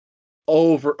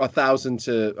over 1,000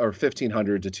 to, or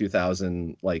 1,500 to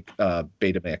 2,000, like,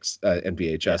 Betamax and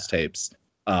VHS tapes.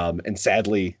 And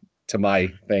sadly, to my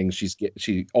thing,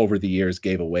 she over the years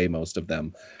gave away most of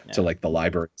them to like the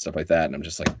library and stuff like that. And I'm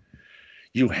just like,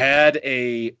 you had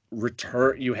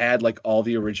like all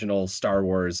the original Star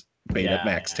Wars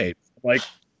Betamax tapes. Like,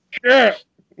 yeah,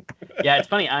 it's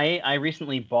funny. I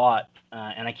recently bought,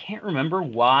 and I can't remember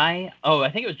why. Oh,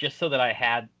 I think it was just so that I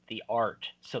had the art,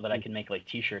 so that I could make like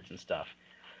T-shirts and stuff.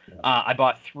 I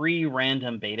bought 3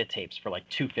 random beta tapes for like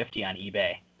 $250 on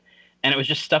eBay, and it was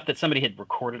just stuff that somebody had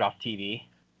recorded off TV,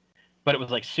 but it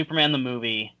was like Superman the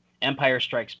movie, Empire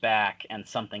Strikes Back, and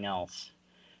something else.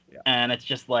 And it's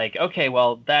just like, okay,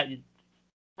 well,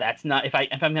 that's not, if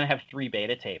I'm gonna have 3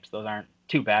 beta tapes, those aren't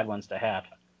 2 bad ones to have.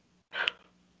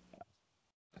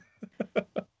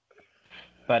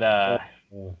 But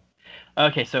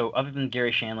okay, so other than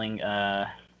Gary Shandling,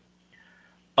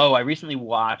 I recently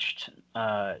watched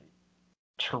a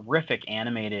terrific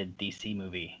animated DC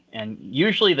movie, and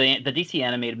usually the DC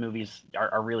animated movies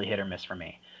are really hit or miss for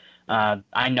me.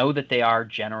 I know that they are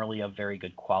generally of very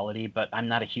good quality, but I'm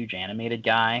not a huge animated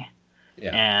guy.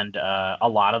 And a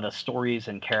lot of the stories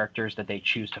and characters that they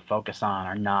choose to focus on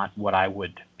are not what I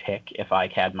would pick if I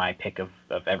had my pick of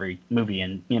every movie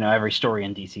and, every story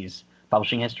in DC's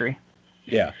publishing history.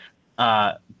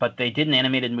 But they did an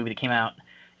animated movie that came out.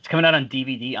 It's coming out on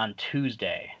DVD on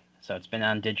Tuesday. So it's been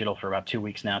on digital for about 2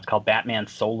 weeks now. It's called Batman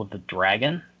Soul of the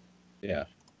Dragon.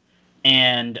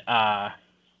 And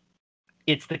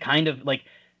it's the kind of, like,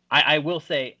 I will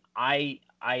say,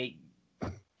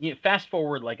 fast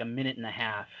forward like a minute and a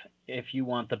half if you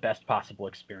want the best possible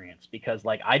experience, because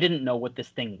like I didn't know what this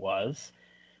thing was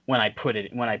when I put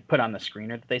on the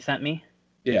screener that they sent me.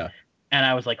 And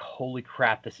I was like, holy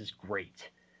crap, this is great.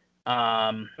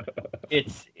 I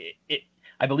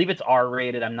believe it's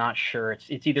R-rated. I'm not sure.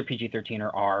 It's either PG-13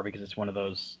 or R, because it's one of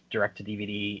those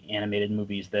direct-to-DVD animated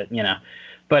movies that,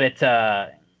 but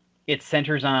it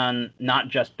centers on not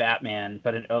just Batman,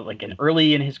 but like an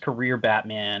early in his career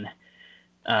Batman,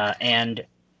 and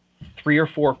 3 or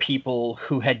 4 people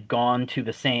who had gone to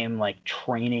the same like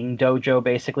training dojo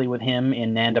basically with him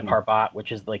in Nanda Parbat,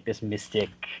 which is like this mystic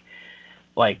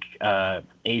like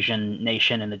Asian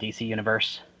nation in the DC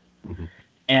universe. Mm-hmm.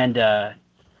 And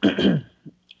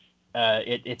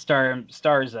it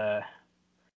stars I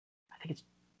think it's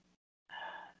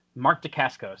Mark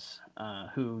Dacascos,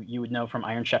 who you would know from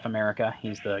Iron Chef America.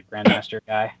 He's the Grandmaster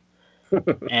guy,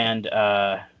 and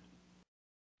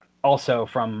also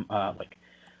from like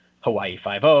Hawaii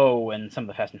Five-0 and some of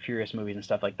the Fast and Furious movies and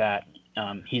stuff like that.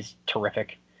 He's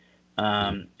terrific.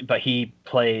 But he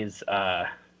plays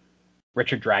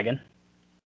Richard Dragon,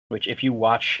 which if you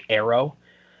watch Arrow,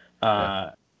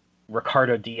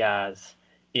 Ricardo Diaz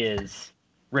is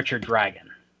Richard Dragon.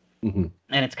 Mm-hmm.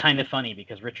 And it's kind of funny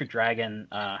because Richard Dragon,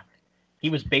 he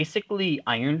was basically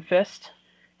Iron Fist,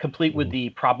 complete with the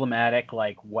problematic,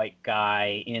 like, white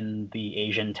guy in the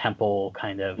Asian temple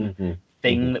kind of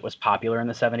thing that was popular in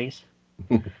the 70s.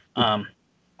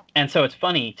 And so it's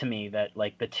funny to me that,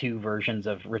 like, the two versions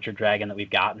of Richard Dragon that we've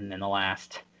gotten in the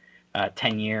last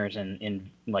 10 years in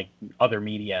like, other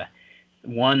media,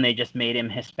 one, they just made him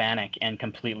Hispanic and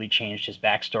completely changed his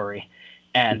backstory.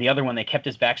 And the other one, they kept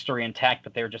his backstory intact,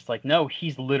 but they were just like, no,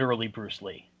 he's literally Bruce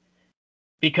Lee.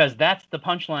 Because that's the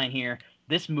punchline here.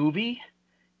 This movie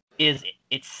it's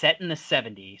set in the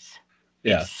 70s.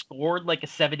 Yeah. It's scored like a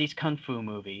 70s kung fu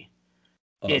movie.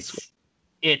 Oh,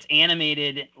 it's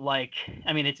animated like,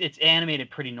 I mean, it's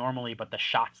animated pretty normally, but the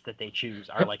shots that they choose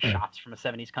are like shots from a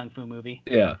 70s kung fu movie.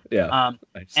 Yeah.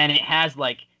 Nice. And it has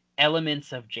like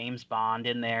elements of James Bond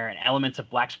in there and elements of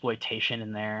blaxploitation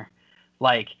in there.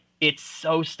 Like, it's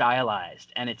so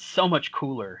stylized, and it's so much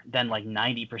cooler than like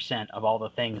 90% of all the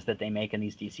things that they make in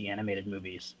these DC animated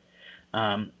movies.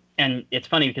 And it's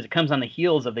funny because it comes on the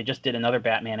heels of, they just did another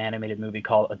Batman animated movie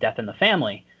called A Death in the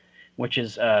Family, which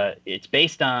is it's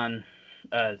based on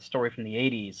a story from the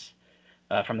 80s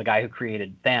from the guy who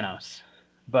created Thanos.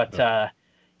 But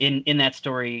in that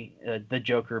story, the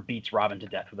Joker beats Robin to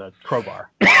death with a crowbar.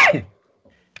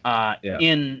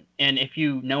 And if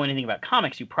you know anything about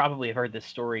comics, you probably have heard this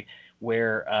story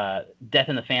where Death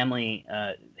in the Family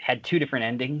had two different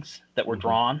endings that were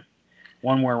drawn.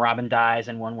 One where Robin dies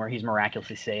and one where he's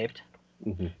miraculously saved.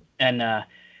 And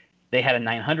they had a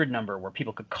 900 number where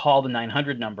people could call the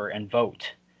 900 number and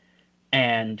vote.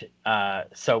 And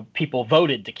so people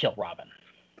voted to kill Robin.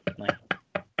 Like,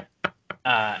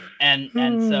 and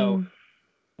so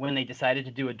when they decided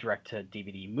to do a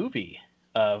direct-to-DVD movie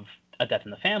of A Death in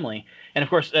the Family, and of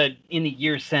course, in the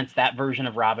years since, that version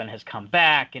of Robin has come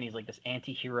back, and he's like this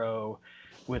anti-hero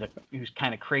who's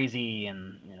kind of crazy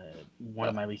and one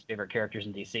of my least favorite characters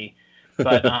in DC.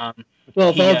 But well,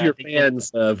 if all of your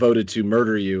fans voted to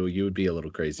murder you, you would be a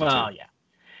little crazy. Well, too. Yeah,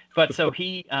 but so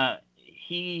they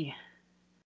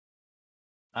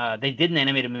did an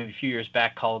animated movie a few years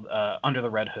back called Under the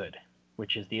Red Hood,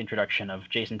 which is the introduction of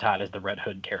Jason Todd as the Red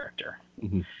Hood character.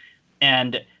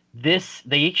 And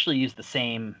they actually used the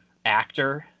same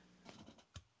actor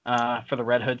for the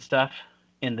Red Hood stuff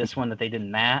in this one that they did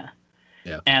in that.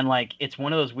 Yeah. And like, it's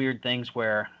one of those weird things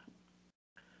where,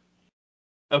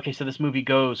 okay, so this movie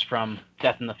goes from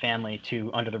Death in the Family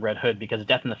to Under the Red Hood because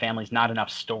Death in the Family is not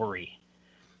enough story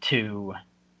to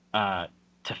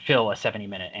fill a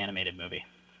 70-minute animated movie.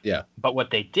 Yeah. But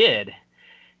what they did,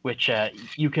 which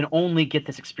you can only get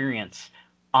this experience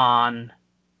on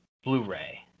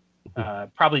Blu-ray,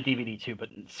 probably DVD too, but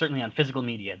certainly on physical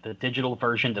media. The digital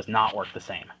version does not work the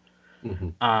same.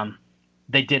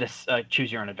 They did a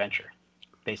choose your own adventure,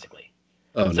 basically.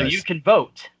 Oh, so nice. you can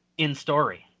vote in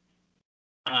story.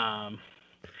 And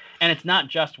it's not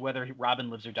just whether Robin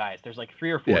lives or dies. There's like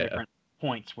 3 or 4 different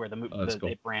points where cool.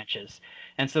 It branches.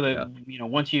 And so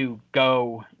once you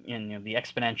go in the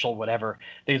exponential whatever,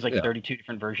 there's like 32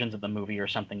 different versions of the movie or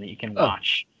something that you can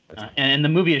watch. And the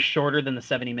movie is shorter than the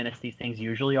 70 minutes these things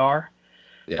usually are.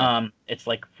 It's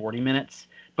like 40 minutes,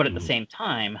 but at the same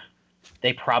time,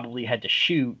 they probably had to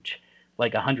shoot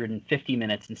like 150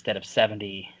 minutes instead of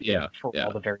 70 for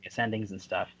all the various endings and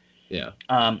stuff.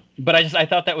 But I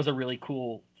thought that was a really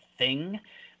cool thing.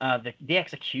 The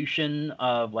execution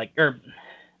of the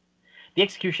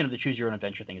execution of the choose your own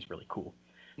adventure thing is really cool.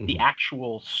 The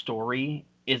actual story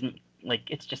isn't like,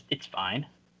 it's fine.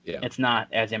 It's not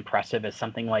as impressive as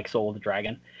something like Soul of the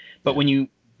Dragon. But when you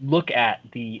look at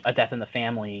A Death in the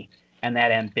Family and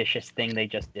that ambitious thing they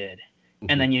just did,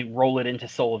 and then you roll it into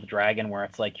Soul of the Dragon, where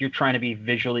it's like you're trying to be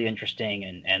visually interesting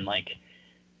and like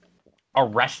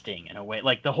arresting in a way.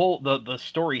 Like the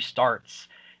story starts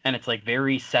and it's like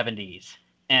very 70s,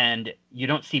 and you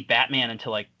don't see Batman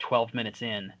until like 12 minutes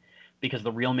in, because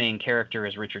the real main character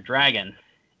is Richard Dragon.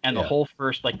 And the whole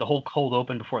the whole cold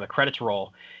open before the credits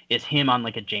roll is him on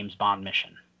like a James Bond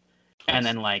mission. And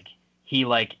then like he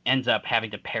like ends up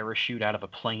having to parachute out of a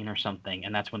plane or something,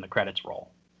 and that's when the credits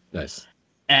roll. Nice.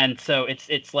 And so it's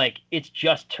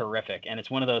just terrific, and it's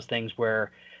one of those things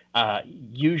where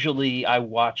usually I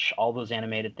watch all those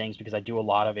animated things because I do a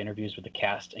lot of interviews with the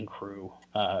cast and crew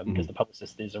because the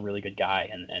publicist is a really good guy,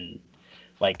 and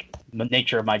like the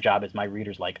nature of my job is my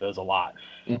readers like those a lot.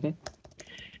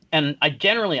 And I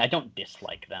don't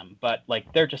dislike them, but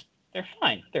like they're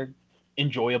fine. They're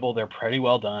enjoyable. They're pretty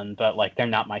well done, but like they're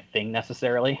not my thing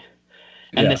necessarily.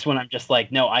 And this one I'm just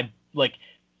like, no, I like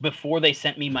before they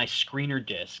sent me my screener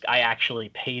disc, I actually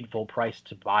paid full price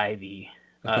to buy the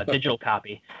digital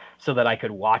copy so that I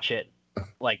could watch it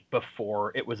like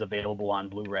before it was available on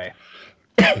Blu-ray.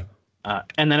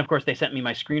 And then of course they sent me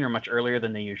my screener much earlier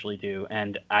than they usually do,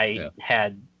 and I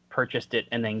had purchased it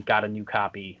and then got a new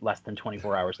copy less than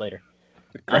 24 hours later.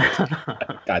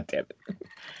 God damn it.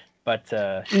 But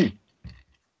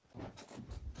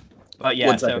yeah,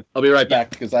 1 second. I'll be right back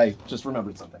because I just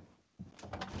remembered something.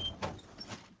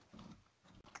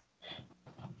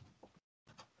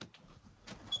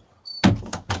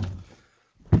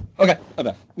 Okay, I'm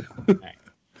back.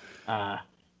 All right.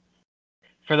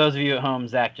 For those of you at home,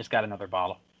 Zach just got another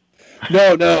bottle.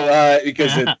 No,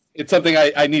 because it's something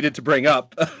I needed to bring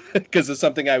up because of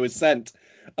something I was sent.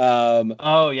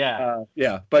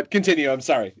 Yeah, but continue. I'm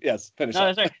sorry. Yes, finish. No,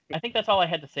 that's right. I think that's all I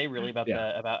had to say really about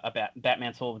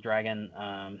Batman: Soul of the Dragon.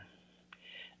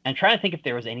 And trying to think if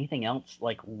there was anything else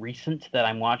like recent that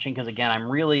I'm watching, because again,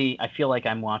 I feel like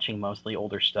I'm watching mostly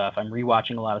older stuff. I'm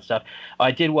rewatching a lot of stuff. I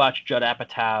did watch Judd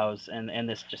Apatow's, and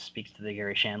this just speaks to the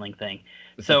Gary Shandling thing.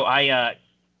 So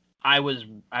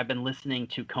I've been listening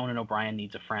to Conan O'Brien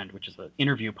Needs a Friend, which is an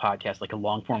interview podcast, like a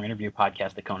long form interview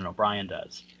podcast that Conan O'Brien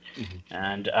does.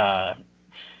 And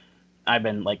I've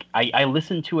been like, I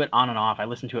listen to it on and off. I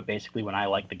listen to it basically when I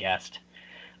like the guest.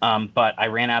 But I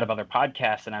ran out of other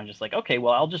podcasts, and I'm just like, okay,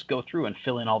 well, I'll just go through and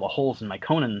fill in all the holes in my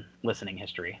Conan listening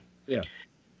history. Yeah.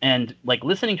 And like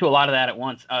listening to a lot of that at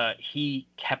once, he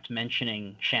kept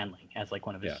mentioning Shandling as like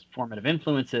one of his formative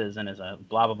influences and as a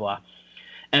blah, blah, blah.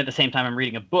 And at the same time, I'm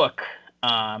reading a book,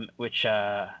 which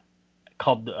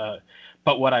called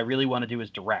But What I Really Want to Do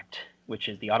Is Direct, which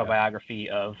is the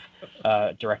autobiography of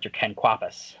director Ken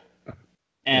Kwapis.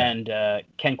 And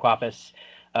Ken Kwapis,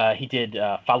 he did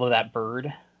Follow That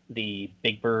Bird, the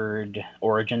Big Bird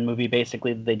origin movie,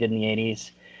 basically, that they did in the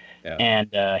 80s. Yeah.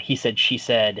 And He Said, She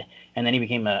Said, and then he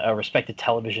became a respected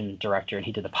television director, and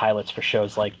he did the pilots for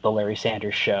shows like The Larry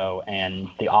Sanders Show and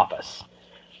The Office.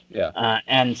 Yeah.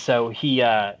 And so he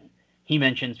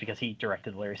mentions, because he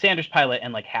directed the Larry Sanders pilot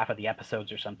and like half of the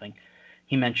episodes or something,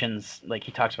 he mentions, like,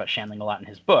 he talks about Shandling a lot in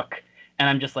his book. And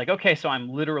I'm just like, okay, so I'm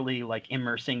literally like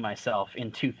immersing myself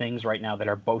in two things right now that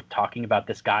are both talking about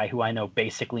this guy who I know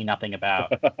basically nothing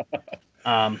about.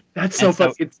 That's so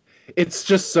funny. It's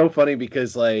just so funny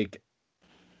because like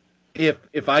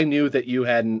if I knew that you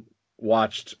hadn't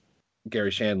watched Gary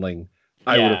Shandling,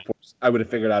 I would have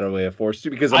figured out a way to force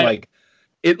you, because I'm like,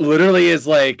 it literally is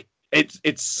like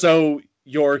it's so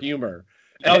your humor.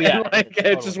 Oh yeah, and like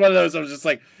it's just one of those. I was just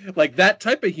like that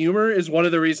type of humor is one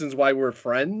of the reasons why we're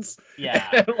friends.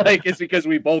 Yeah, like it's because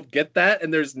we both get that,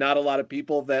 and there's not a lot of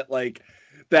people that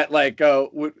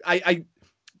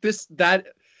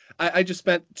I just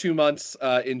spent 2 months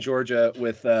in Georgia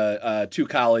with two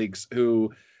colleagues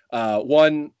who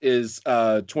one is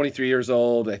 23 years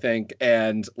old, I think,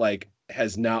 and like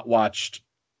has not watched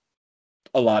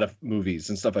a lot of movies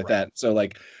and stuff like that. So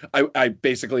like I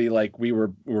basically, like, we were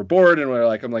bored, and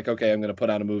I'm like, okay, I'm gonna put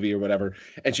on a movie or whatever,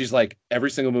 and she's like,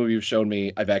 every single movie you've shown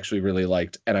me I've actually really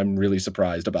liked, and I'm really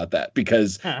surprised about that,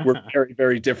 because we're very,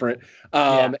 very different.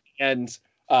 And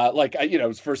like,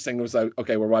 his first thing was like,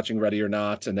 okay, we're watching Ready or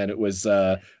Not, and then it was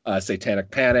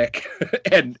Satanic Panic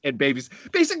and Babies.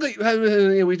 Basically,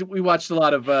 we watched a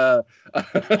lot of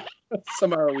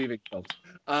Samara Weaving films.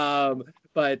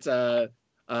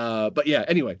 But yeah,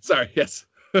 anyway, sorry. Yes.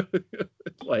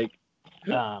 Like,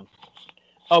 but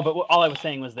all I was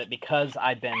saying was that because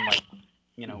I've been like,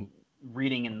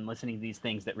 reading and listening to these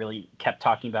things that really kept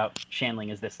talking about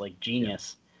Shandling as this like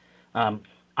genius.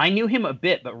 I knew him a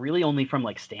bit, but really only from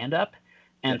like stand-up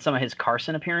and some of his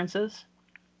Carson appearances.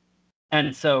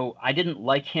 And so I didn't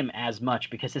like him as much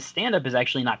because his stand-up is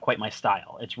actually not quite my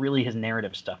style. It's really his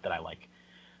narrative stuff that I like.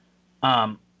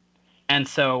 And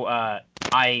so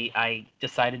I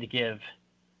decided to give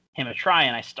him a try,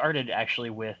 and I started actually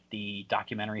with the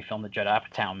documentary film that Judd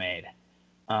Apatow made,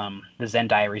 The Zen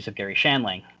Diaries of Gary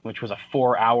Shandling, which was a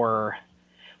 4-hour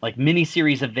like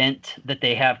mini-series event that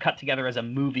they have cut together as a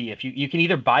movie. If you can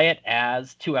either buy it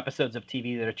as 2 episodes of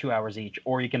TV that are 2 hours each,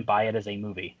 or you can buy it as a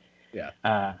movie. Yeah.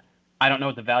 I don't know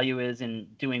what the value is in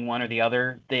doing one or the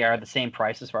other. They are the same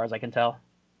price as far as I can tell.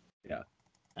 Yeah.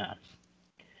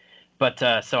 But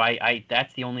so I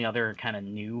that's the only other kind of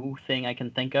new thing I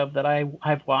can think of that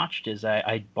I've watched is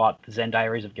I bought the Zen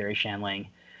Diaries of Gary Shandling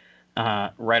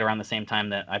right around the same time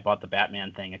that I bought the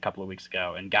Batman thing a couple of weeks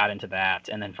ago and got into that.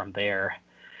 And then from there,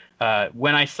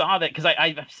 when I saw that, because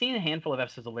I've seen a handful of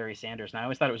episodes of Larry Sanders, and I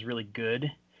always thought it was really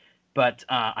good. But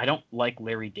I don't like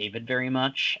Larry David very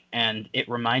much, and it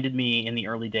reminded me in the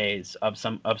early days of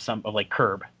some of like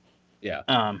Curb. Yeah.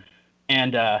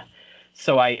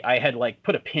 So I had like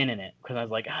put a pin in it because I was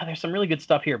like, there's some really good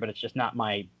stuff here, but it's just not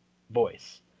my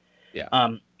voice. Yeah.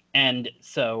 And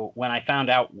so when I found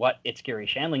out what It's Gary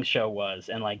Shandling's show was,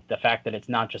 and like the fact that it's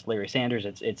not just Larry Sanders,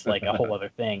 it's like a whole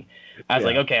other thing, I was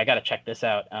like, okay, I got to check this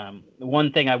out.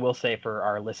 One thing I will say for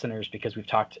our listeners, because we've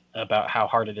talked about how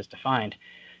hard it is to find,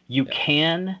 you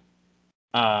can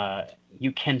buy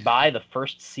the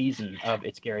first season of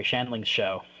It's Gary Shandling's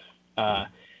show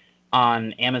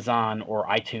on Amazon or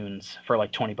iTunes for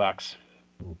like $20,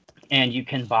 and you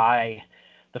can buy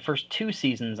the first 2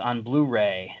 seasons on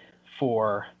Blu-ray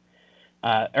for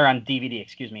or on DVD,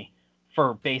 excuse me,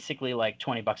 for basically like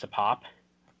 $20 a pop.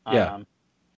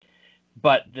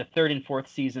 But the 3rd and 4th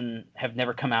season have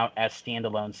never come out as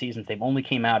standalone seasons. They've only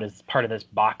came out as part of this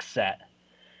box set,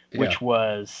 which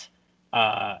was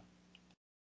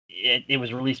it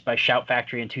was released by Shout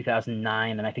Factory in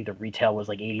 2009, and I think the retail was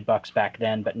like $80 back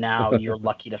then. But now you're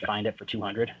lucky to find it for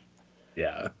 $200.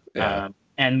 Yeah.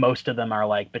 And most of them are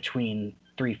like between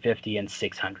 $350 and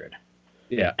 $600.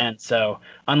 Yeah. And so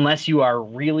unless you are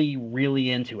really,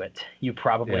 really into it, you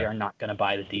probably are not going to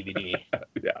buy the DVD.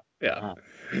 Yeah.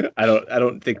 I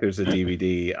don't think there's a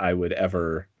DVD I would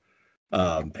ever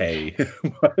pay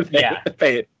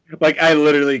it. Like, I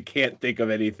literally can't think of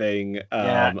anything.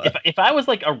 If I was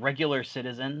like a regular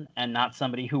citizen and not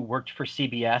somebody who worked for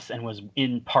CBS and was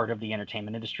in part of the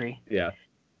entertainment industry,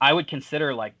 I would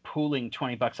consider like pooling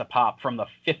 $20 a pop from the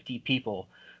 50 people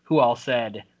who all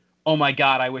said, "Oh my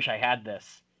God, I wish I had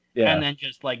this," and then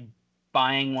just like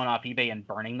buying one off eBay and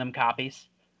burning them copies.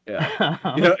 Yeah,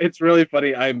 it's really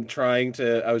funny. I was trying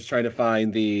to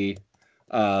find the,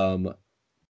 oh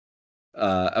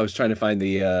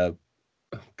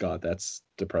God, that's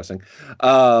depressing.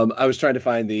 I was trying to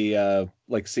find the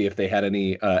see if they had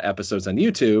any episodes on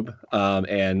YouTube,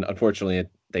 and unfortunately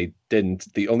they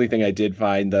didn't. The only thing I did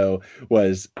find though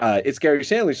was It's Gary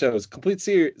Shandling Show's complete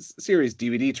series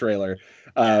DVD trailer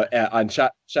on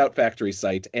Shout Factory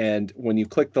site, and when you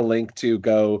click the link to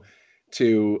go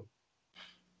to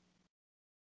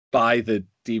buy the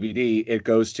DVD, it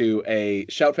goes to a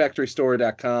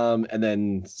shoutfactorystore.com and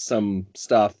then some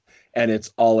stuff, and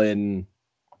it's all in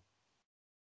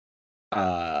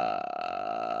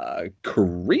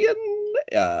Korean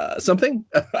something.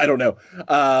 I don't know.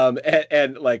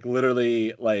 And like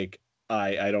literally like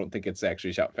I don't think it's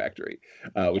actually Shout Factory,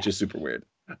 which is super weird.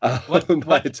 What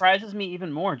surprises me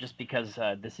even more, just because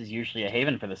this is usually a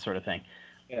haven for this sort of thing,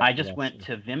 I just went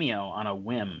to Vimeo on a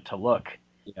whim to look,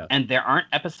 and there aren't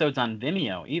episodes on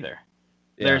Vimeo either.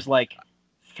 There's like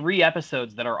 3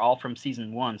 episodes that are all from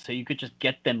season 1, so you could just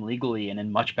get them legally and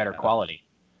in much better quality.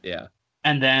 Yeah.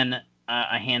 And then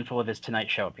a handful of his Tonight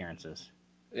Show appearances.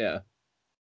 Yeah.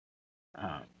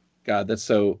 God, it's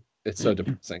so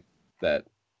depressing that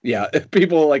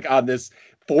people like on this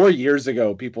 4 years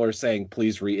ago, people are saying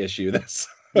please reissue this.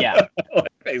 Yeah.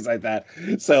 Things like that.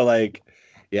 So like,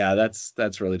 yeah,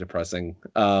 that's really depressing.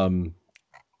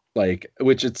 Like,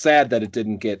 which it's sad that it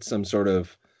didn't get some sort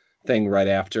of thing right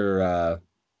after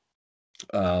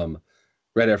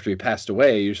he passed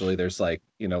away. Usually there's like,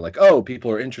 like, oh,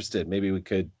 people are interested, maybe we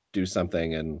could do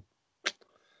something, and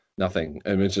nothing.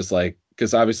 And it's just like,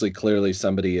 because obviously clearly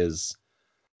somebody is,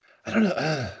 I don't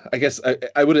know, I guess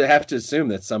I would have to assume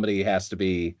that somebody has to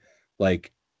be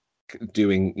like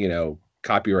doing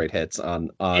copyright hits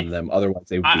on them, otherwise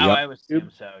they would be I would assume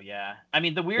so. Yeah, I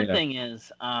mean, the weird thing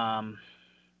is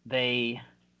they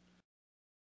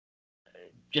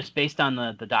just, based on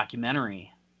the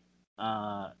documentary,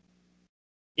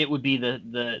 it would be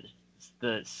the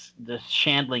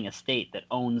Shandling estate that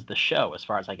owns the show, as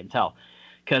far as I can tell,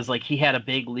 because like he had a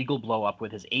big legal blow up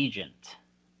with his agent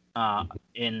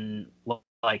in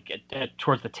like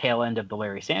towards the tail end of the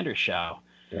Larry Sanders Show,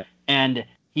 and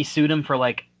he sued him for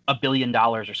like $1 billion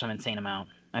or some insane amount.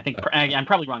 I think I'm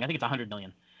probably wrong. I think it's $100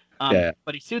 million.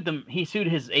 But he sued them. He sued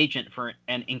his agent for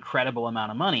an incredible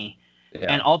amount of money,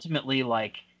 and ultimately,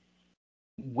 like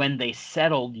when they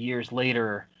settled years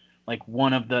later, like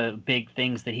one of the big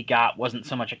things that he got wasn't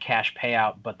so much a cash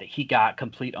payout, but that he got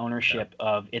complete ownership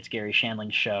of It's Gary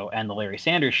Shandling's show and the Larry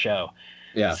Sanders Show.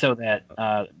 Yeah. So that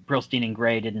Brillstein and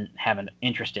Gray didn't have an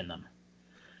interest in them.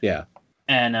 Yeah.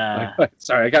 And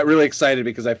sorry, I got really excited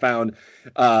because I found,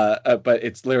 but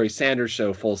it's Larry Sanders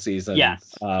Show full season.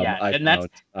 Yes, and that's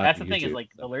the thing is like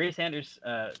the Larry Sanders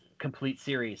complete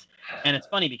series, and it's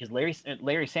funny because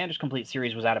Larry Sanders complete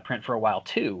series was out of print for a while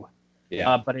too,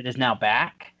 but it is now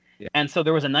back, and so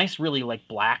there was a nice, really like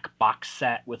black box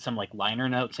set with some like liner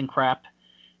notes and crap,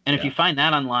 and if you find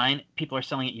that online, people are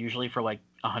selling it usually for like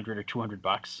 $100 or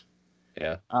 $200.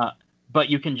 Yeah. But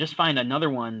you can just find another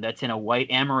one that's in a white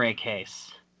Amaray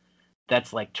case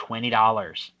that's like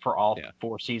 $20 for all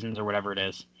 4 seasons or whatever it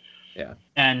is. Yeah.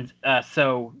 And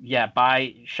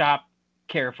shop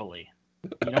carefully.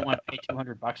 You don't want to pay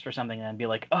 $200 for something and then be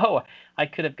like, oh, I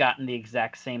could have gotten the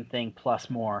exact same thing plus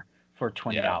more for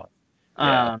 $20.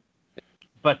 Yeah.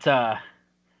 But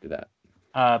do that.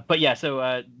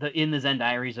 So in the Zen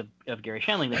Diaries of Gary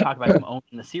Shandling, they talk about him owning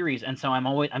the series, and so I'm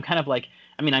kind of like,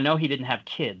 I mean, I know he didn't have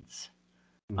kids,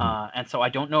 and so I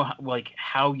don't know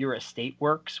how your estate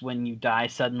works when you die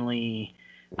suddenly.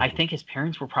 I think his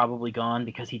parents were probably gone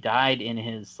because he died in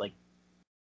his like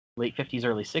late 50s,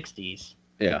 early 60s.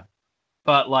 Yeah.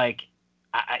 But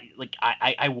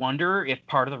I wonder if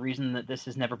part of the reason that this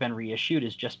has never been reissued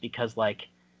is just because like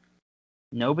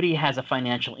nobody has a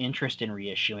financial interest in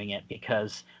reissuing it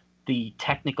because the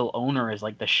technical owner is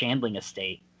like the Shandling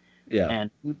estate. Yeah. And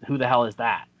who the hell is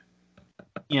that?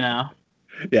 You know?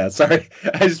 Yeah, sorry.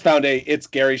 I just found It's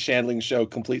Gary Shandling Show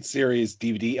complete series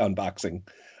DVD unboxing.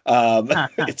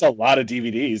 It's a lot of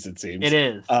DVDs, it seems. It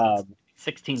is.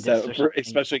 16 discs or something.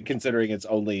 Especially considering it's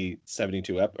only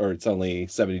 72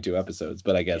 episodes,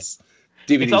 but I guess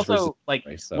DVDs. It's also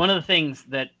one of the things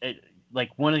that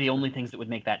one of the only things that would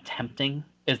make that tempting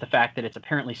is the fact that it's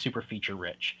apparently super feature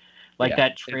rich.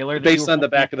 That trailer based on the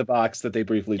back of the box that they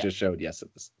briefly just showed. Yes, it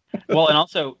is. Well, and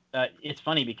also it's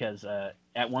funny because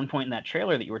at one point in that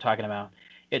trailer that you were talking about,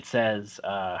 it says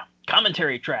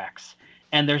commentary tracks,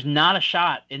 and there's not a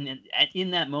shot in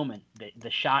that moment.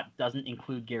 The shot doesn't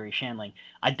include Gary Shandling.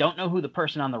 I don't know who the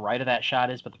person on the right of that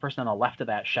shot is, but the person on the left of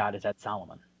that shot is Ed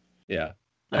Solomon. Yeah.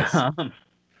 Nice.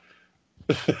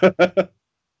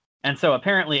 And so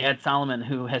apparently Ed Solomon,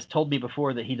 who has told me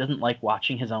before that he doesn't like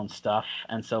watching his own stuff,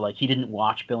 and so he didn't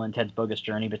watch Bill and Ted's Bogus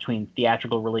Journey between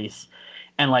theatrical release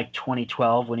and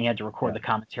 2012 when he had to record the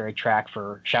commentary track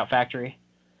for Shout Factory.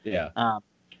 Yeah.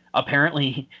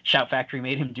 Apparently Shout Factory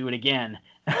made him do it again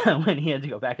when he had to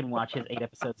go back and watch his 8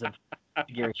 episodes of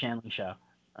the Gary Shandling Show.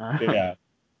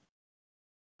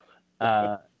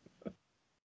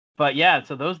 But yeah,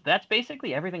 so that's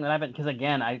basically everything that I've been, because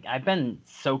again, I've been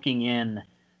soaking in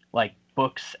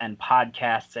books and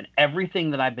podcasts, and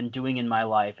everything that I've been doing in my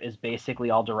life is basically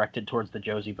all directed towards the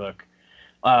Josie book.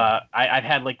 I've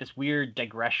had this weird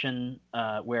digression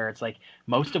where it's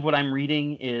most of what I'm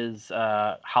reading is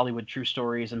Hollywood true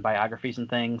stories and biographies and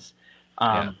things.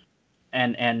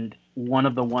 And one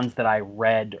of the ones that I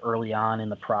read early on in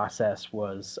the process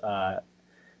was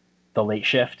The Late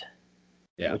Shift,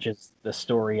 which is the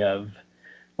story of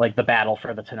the battle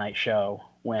for the Tonight Show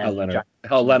when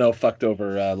how Leno fucked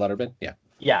over Letterman.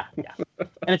 Yeah. And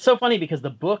it's so funny because the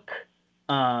book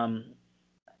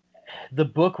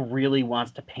really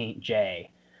wants to paint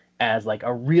Jay as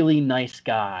a really nice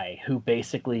guy who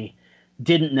basically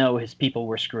didn't know his people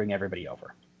were screwing everybody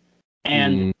over.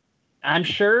 And I'm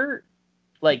sure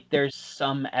there's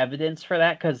some evidence for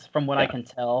that, because from what I can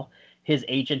tell, his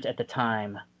agent at the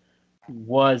time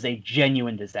was a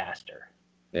genuine disaster.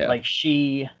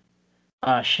 She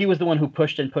was the one who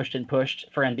pushed and pushed and pushed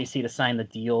for NBC to sign the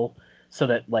deal so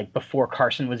that before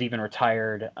Carson was even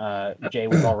retired, Jay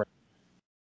was already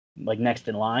next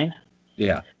in line.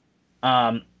 Yeah.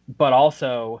 But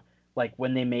also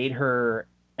when they made her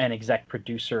an exec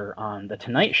producer on The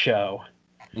Tonight Show,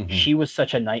 she was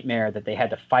such a nightmare that they had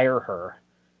to fire her.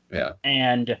 Yeah.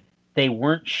 And they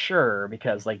weren't sure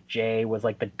because Jay was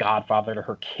the godfather to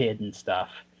her kid and stuff.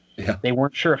 Yeah. They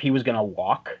weren't sure if he was going to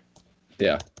walk.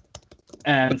 Yeah.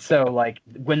 And so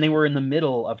when they were in the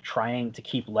middle of trying to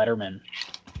keep Letterman,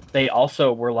 they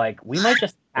also were we might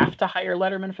just have to hire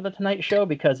Letterman for The Tonight Show,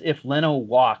 because if Leno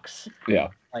walks,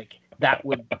 that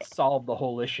would solve the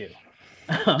whole issue.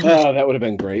 Oh, that would have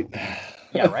been great.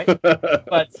 Yeah, right?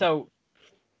 But so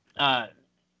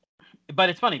but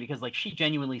it's funny because she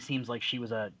genuinely seems like she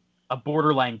was a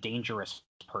borderline dangerous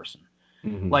person.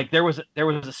 There was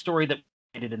a story that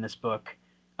I did in this book,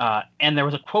 and there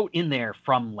was a quote in there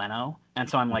from Leno, and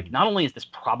so I'm not only is this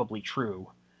probably true,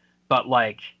 but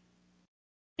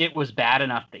it was bad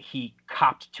enough that he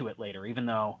copped to it later, even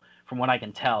though from what I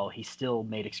can tell he still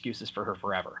made excuses for her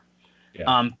forever.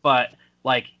 Yeah. But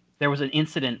there was an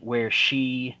incident where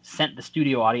she sent the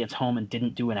studio audience home and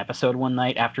didn't do an episode one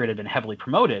night after it had been heavily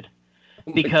promoted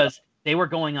because they were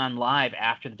going on live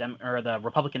after the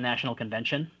Republican National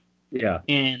Convention. Yeah.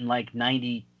 In like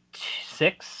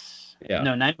 96. Yeah.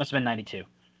 No, must have been 92.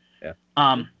 Yeah.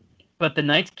 But the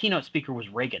night's keynote speaker was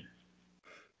Reagan.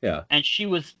 Yeah. And she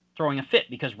was throwing a fit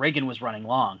because Reagan was running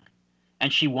long,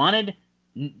 and she wanted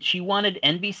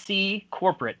NBC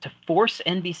corporate to force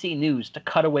NBC News to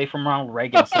cut away from Ronald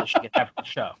Reagan so she could have the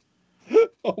show.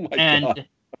 Oh my God.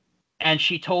 And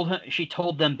she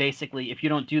told them basically, if you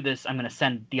don't do this, I'm going to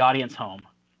send the audience home.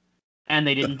 And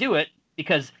they didn't do it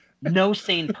because no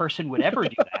sane person would ever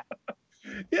do that.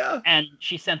 Yeah. And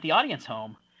she sent the audience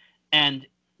home, and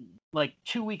like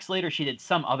 2 weeks later, she did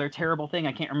some other terrible thing.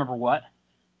 I can't remember what.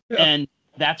 Yeah. And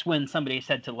that's when somebody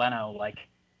said to Leno, like,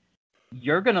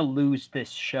 you're going to lose this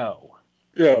show.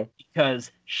 Yeah.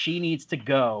 Because she needs to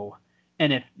go.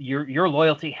 And if your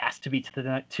loyalty has to be to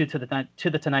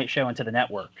the Tonight Show and to the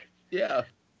network. Yeah.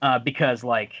 Because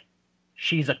like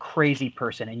she's a crazy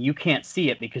person and you can't see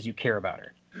it because you care about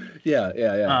her.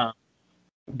 Yeah.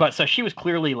 But so she was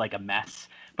clearly like a mess.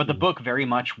 But the book very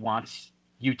much wants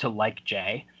you to like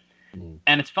Jay.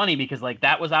 And it's funny because like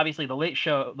that was obviously The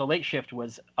Late Shift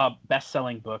was a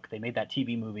best-selling book. They made that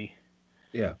TV movie.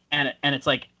 Yeah. And it's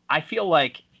like I feel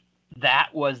like that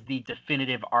was the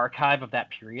definitive archive of that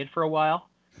period for a while.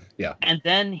 Yeah. And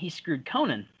then he screwed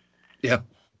Conan. Yeah.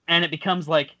 And it becomes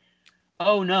like,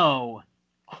 oh no,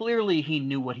 clearly he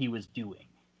knew what he was doing.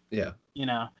 Yeah. You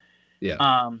know?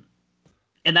 Yeah.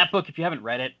 And that book, if you haven't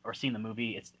read it or seen the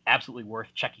movie, it's absolutely worth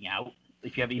checking out.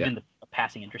 If you have even a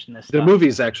passing interest in this stuff.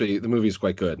 The movie's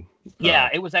quite good. Yeah,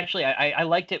 it was actually, I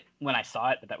liked it when I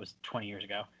saw it, but that was 20 years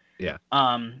ago. Yeah.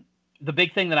 The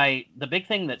big thing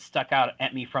that stuck out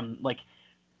at me from like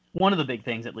one of the big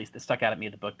things at least that stuck out at me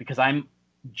in the book, because I'm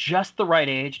just the right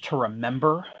age to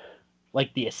remember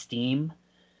like the esteem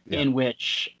in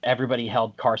which everybody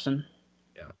held Carson.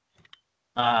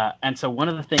 Yeah. And so one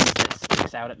of the things that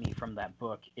sticks out at me from that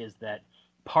book is that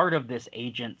part of this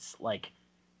agent's like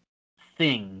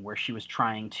thing where she was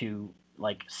trying to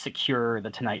like secure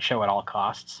the Tonight Show at all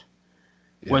costs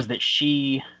was that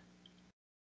she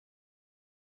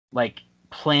like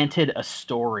planted a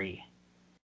story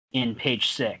in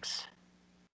Page 6,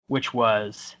 which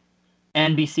was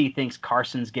NBC thinks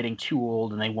Carson's getting too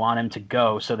old and they want him to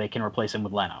go so they can replace him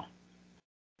with Leno.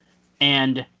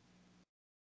 And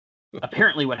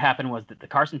apparently what happened was that the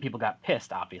Carson people got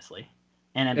pissed, obviously,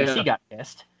 and NBC got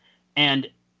pissed, and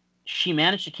she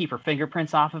managed to keep her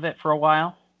fingerprints off of it for a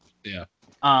while. Yeah.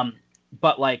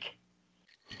 But like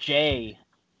Jay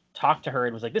talked to her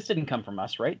and was like, this didn't come from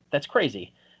us, right? That's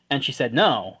crazy. And she said,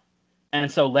 no.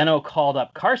 And so Leno called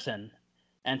up Carson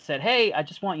and said, hey, I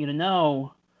just want you to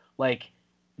know, like,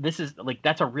 this is like,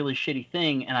 that's a really shitty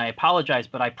thing. And I apologize,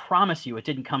 but I promise you it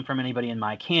didn't come from anybody in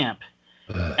my camp.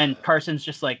 And Carson's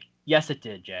just like, yes, it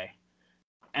did, Jay.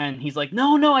 And he's like,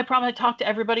 no, I promise I talked to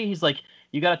everybody. He's like,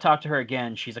 you got to talk to her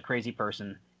again. She's a crazy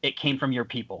person. It came from your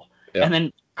people. Yeah. And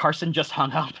then Carson just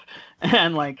hung up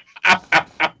and like,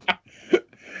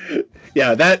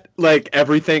 yeah, that like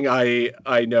everything I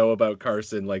know about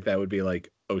Carson, like that would be like,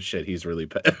 oh shit, he's really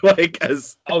like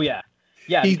as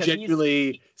he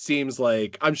genuinely seems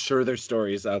like, I'm sure there's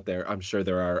stories out there. I'm sure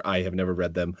there are. I have never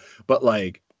read them, but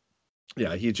like,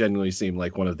 yeah, he genuinely seemed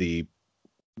like one of the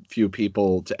few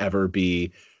people to ever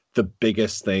be the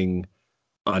biggest thing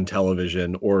on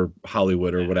television or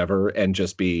Hollywood or whatever, and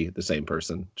just be the same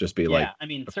person. Just be like, I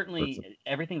mean, certainly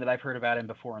everything that I've heard about him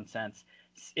before and since,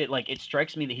 it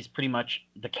strikes me that he's pretty much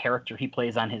the character he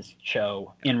plays on his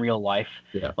show in real life.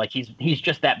 Yeah. Like he's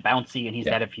just that bouncy and he's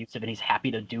that effusive and he's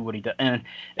happy to do what he does.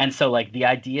 And so like the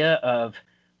idea of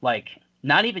like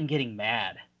not even getting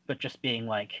mad, but just being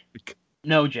like,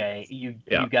 no, Jay, you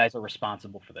guys are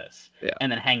responsible for this. Yeah.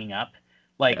 And then hanging up.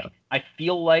 Like I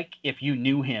feel like if you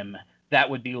knew him, that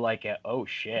would be like oh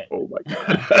shit. Oh my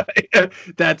god.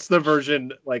 That's the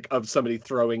version like of somebody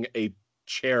throwing a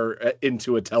chair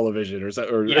into a television or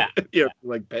something, or you know,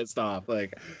 like pissed off,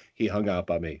 like he hung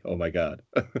up on me. Oh my god.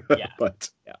 But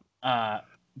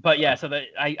so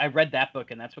I read that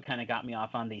book, and that's what kind of got me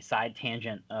off on the side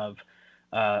tangent of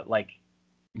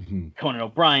Conan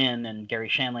O'Brien and Gary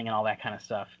Shandling and all that kind of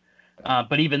stuff.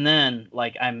 But even then,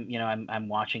 like I'm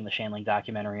watching the Shandling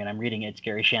documentary and I'm reading it's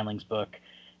Gary Shandling's book,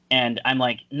 and I'm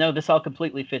like, no, this all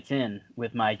completely fits in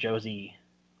with my Josie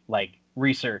like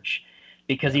research.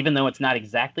 Because even though it's not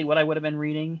exactly what I would have been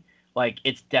reading, like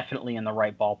it's definitely in the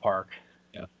right ballpark.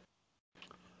 Yeah.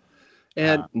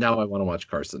 And now I want to watch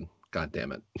Carson. God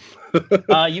damn it.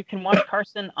 You can watch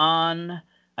Carson on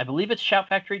I believe it's Shout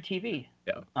Factory TV.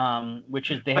 Yeah.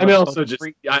 Which is they have. I mean, also just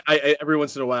I every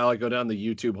once in a while I go down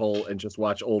the YouTube hole and just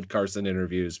watch old Carson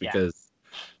interviews because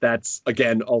that's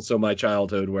again also my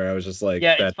childhood where I was just like,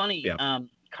 it's funny. Yeah.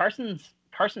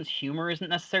 Carson's humor isn't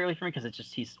necessarily for me because it's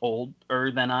just he's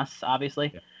older than us,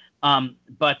 obviously. Yeah.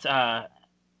 But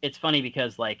it's funny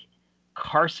because like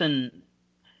Carson,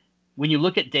 when you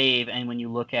look at Dave and when you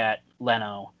look at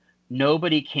Leno,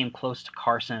 nobody came close to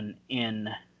Carson in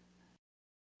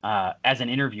as an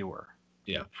interviewer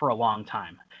for a long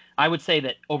time. I would say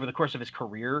that over the course of his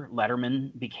career,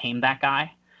 Letterman became that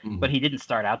guy, but he didn't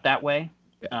start out that way.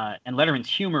 Yeah. And Letterman's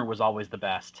humor was always the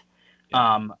best.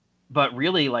 Yeah. But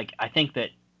really, like, I think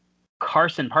that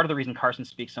Carson, part of the reason Carson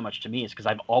speaks so much to me is because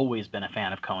I've always been a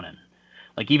fan of Conan.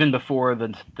 Like, even before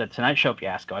the Tonight Show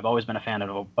fiasco, I've always been a fan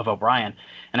of O'Brien.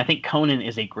 And I think Conan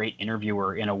is a great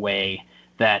interviewer in a way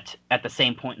that at the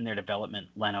same point in their development,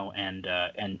 Leno and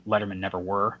Letterman never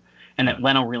were. And that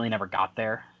Leno really never got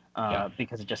there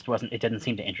because it just wasn't, it didn't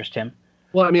seem to interest him.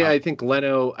 Well, I mean, I think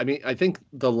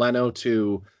the Leno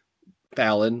to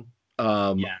Fallon,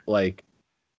 like,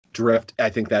 drift, I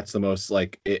think that's the most,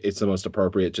 like, it's the most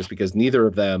appropriate just because neither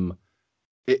of them,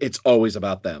 it's always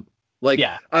about them. Like,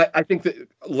 I think that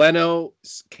Leno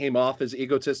came off as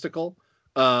egotistical,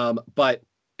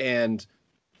 and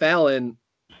Fallon,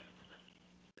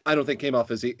 I don't think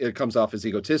it comes off as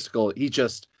egotistical. He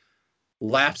just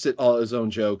laughs at all his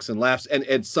own jokes and laughs,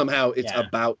 and somehow it's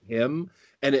about him,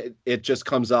 and it just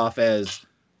comes off as,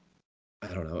 I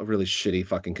don't know, a really shitty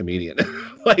fucking comedian.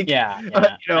 Like,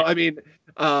 I mean,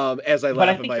 as I laugh, but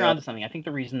I think you're onto something. I think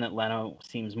the reason that Leno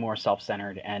seems more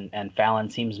self-centered and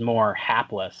Fallon seems more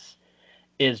hapless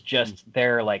is just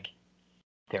their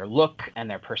look and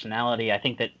their personality. I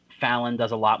think that Fallon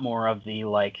does a lot more of the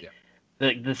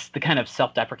the kind of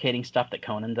self-deprecating stuff that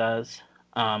Conan does.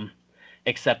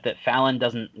 Except that Fallon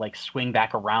doesn't like swing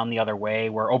back around the other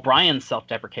way, where O'Brien's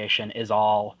self-deprecation is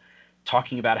all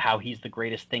talking about how he's the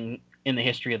greatest thing in the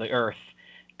history of the earth.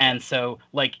 And so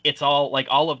like it's all like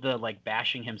all of the like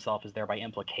bashing himself is there by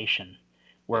implication.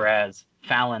 Whereas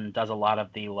Fallon does a lot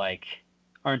of the like,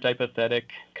 aren't I pathetic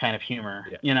kind of humor,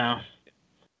 you know?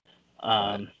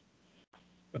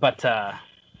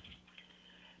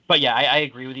 But yeah, I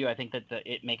agree with you. I think that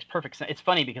it makes perfect sense. It's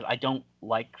funny because I don't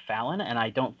like Fallon, and I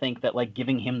don't think that like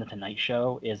giving him the Tonight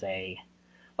Show is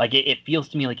it feels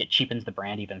to me like it cheapens the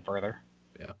brand even further.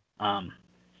 Yeah.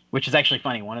 Which is actually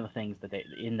funny. One of the things that they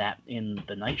in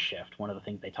the Night Shift, one of the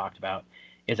things they talked about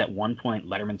is at one point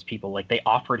Letterman's people they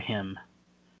offered him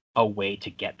a way to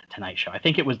get the Tonight Show. I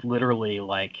think it was literally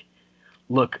like,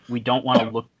 look, we don't want to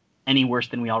look any worse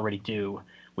than we already do.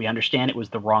 We understand it was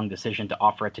the wrong decision to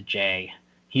offer it to Jay.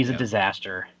 He's a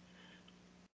disaster.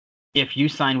 If you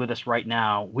sign with us right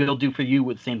now, we'll do for you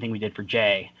the same thing we did for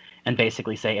Jay, and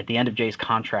basically say at the end of Jay's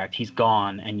contract, he's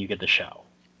gone and you get the show.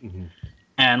 Mm-hmm.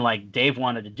 And like Dave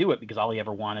wanted to do it because all he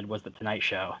ever wanted was the Tonight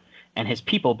Show. And his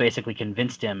people basically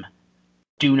convinced him,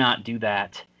 do not do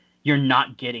that. You're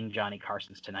not getting Johnny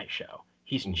Carson's Tonight Show.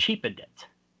 He's cheapened it.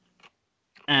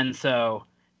 And so,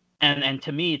 and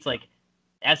to me, it's like,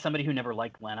 as somebody who never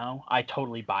liked Leno, I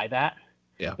totally buy that.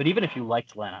 Yeah. But even if you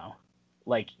liked Leno,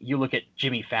 like you look at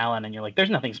Jimmy Fallon and you're like,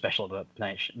 there's nothing special about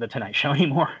the Tonight Show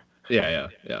anymore. Yeah.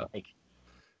 Like,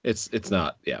 it's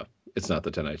not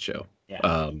the Tonight Show.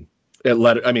 Yeah.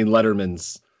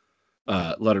 Letterman's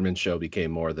show became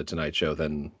more the Tonight Show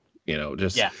than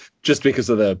just because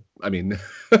of the. I mean,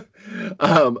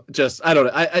 just I don't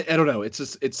know. I don't know.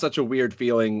 It's such a weird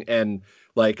feeling, and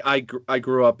like I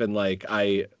grew up in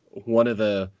one of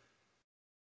the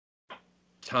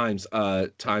times I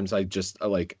just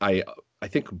I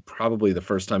think probably the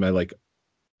first time I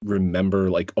remember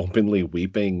openly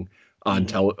weeping on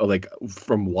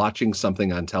from watching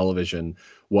something on television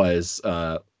was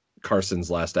Carson's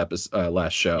last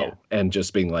show, and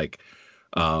just being I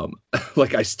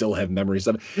still have memories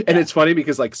of it. And it's funny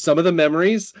because some of the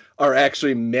memories are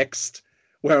actually mixed,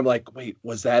 where I'm like, wait,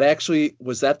 was that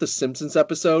the Simpsons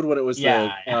episode when it was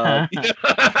the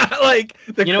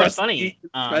what's funny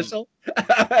special?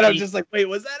 And I'm just like, wait,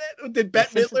 was that it? Did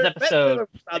Bette Midler episode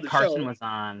that Carson was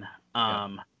on?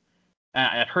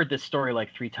 I've heard this story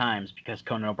 3 times because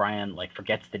Conan O'Brien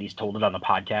forgets that he's told it on the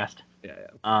podcast.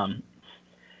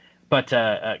 But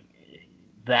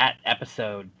that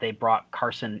episode, they brought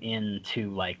Carson in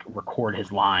to record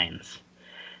his lines,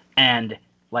 and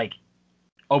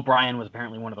O'Brien was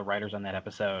apparently one of the writers on that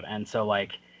episode, and so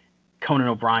Conan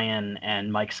O'Brien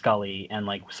and Mike Scully and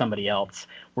somebody else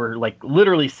were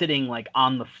literally sitting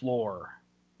on the floor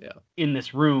in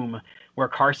this room where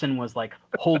Carson was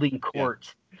holding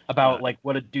court about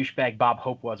what a douchebag Bob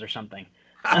Hope was or something.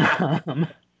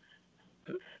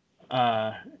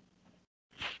 So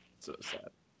sad.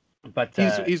 But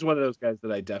he's one of those guys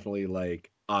that I definitely like.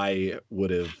 I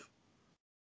would have.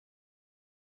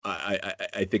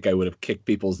 I think I would have kicked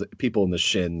people in the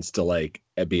shins to like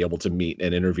be able to meet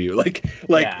and interview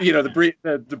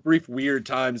the brief weird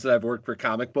times that I've worked for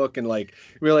Comic Book and like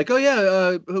we're like, oh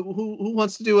yeah, who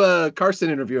wants to do a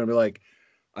Carson interview, and we're like,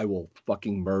 I will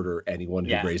fucking murder anyone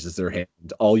who raises their hand.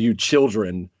 All you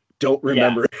children don't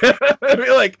remember. I'd be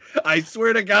like, I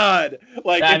swear to God,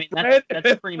 like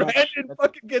that's pretty much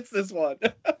fucking gets this one.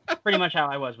 Pretty much how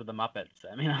I was with the Muppets.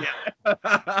 I mean,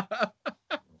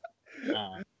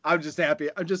 I'm just happy.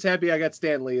 I got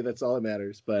Stan Lee. That's all that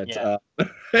matters. But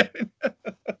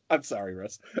I'm sorry,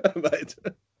 Russ. But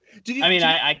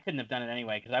I couldn't have done it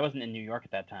anyway because I wasn't in New York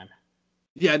at that time.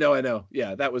 Yeah, no, I know.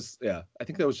 Yeah, that was. Yeah, I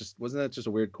think that was just. Wasn't that just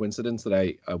a weird coincidence that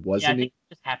I was in? I think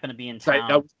just happened to be in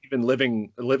town. I wasn't even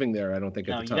living there. I don't think.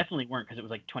 No, at the you time. Definitely weren't because it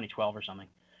was like 2012 or something.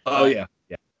 Oh yeah.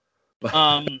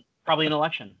 Probably an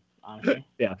election. Honestly.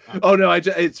 Yeah. Oh no,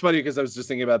 it's funny because I was just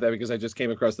thinking about that because I just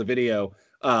came across the video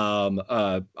on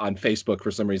Facebook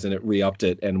for some reason. It re-upped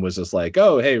it and was just like,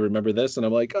 oh hey, remember this? And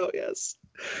I'm like, oh yes.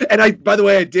 And I, by the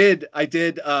way, I did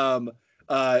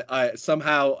I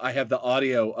somehow I have the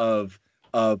audio of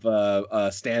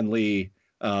Stan Lee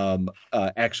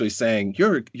actually saying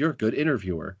you're a good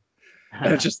interviewer.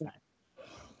 And it's just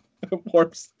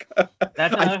warps.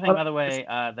 That's another thing, by the way,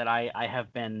 that I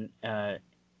have been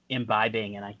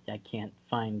imbibing, and I can't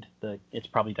find it's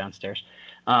probably downstairs.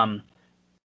 So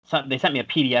they sent me a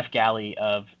PDF galley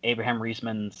of Abraham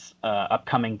Reisman's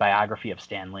upcoming biography of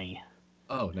Stan Lee.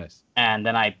 Oh, nice. And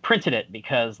then I printed it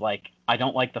because like I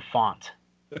don't like the font.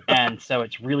 And so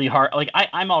it's really hard. Like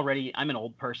I'm an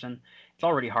old person. It's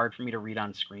already hard for me to read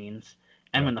on screens.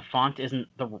 And when the font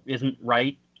isn't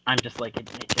right, I'm just like it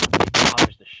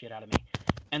bothers the shit out of me.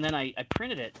 And then I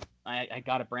printed it. I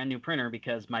got a brand new printer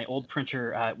because my old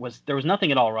printer there was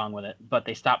nothing at all wrong with it, but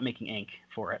they stopped making ink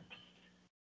for it.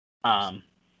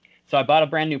 So I bought a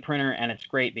brand new printer, and it's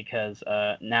great because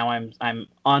now I'm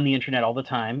on the internet all the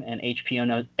time, and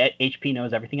HP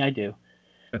knows everything I do.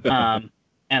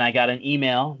 And I got an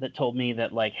email that told me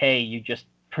that like, hey, you just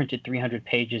printed 300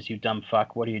 pages, you dumb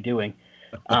fuck. What are you doing?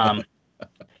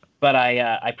 But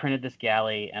I printed this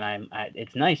galley, and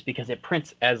it's nice because it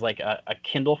prints as like a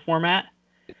Kindle format.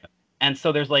 And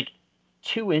so there's like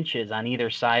 2 inches on either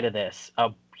side of this,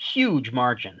 a huge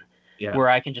margin where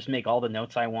I can just make all the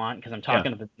notes I want because I'm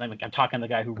talking to the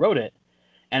guy who wrote it,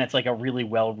 and it's like a really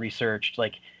well researched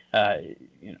like. I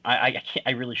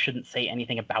really shouldn't say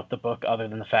anything about the book other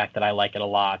than the fact that I like it a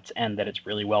lot and that it's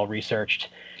really well researched.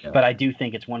 Yeah. But I do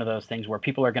think it's one of those things where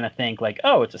people are going to think like,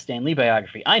 oh, it's a Stan Lee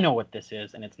biography. I know what this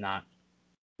is, and it's not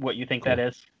what you think that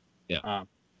is. Yeah.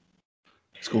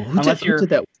 It's cool. Who did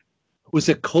that? Was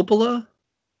it Coppola?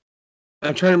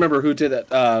 I'm trying to remember who did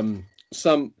that.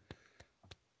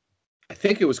 I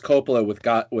think it was Coppola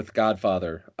with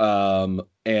Godfather.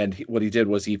 And what he did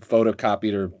was he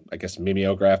photocopied, or I guess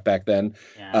mimeographed back then,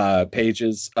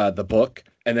 pages, the book,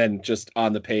 and then just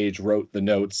on the page wrote the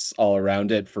notes all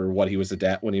around it for what he was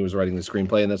when he was writing the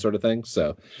screenplay and that sort of thing.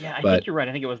 So I think you're right.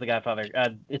 I think it was The Godfather.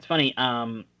 It's funny.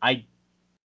 I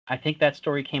think that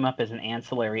story came up as an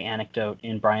ancillary anecdote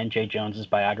in Brian J. Jones's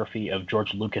biography of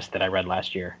George Lucas that I read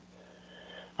last year.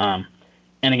 And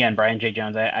again, Brian J.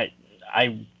 Jones,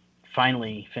 I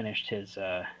finally finished his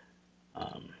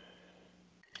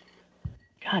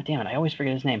God damn it, I always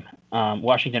forget his name.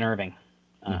 Washington Irving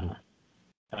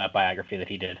biography that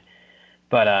he did.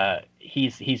 But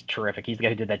he's terrific. He's the guy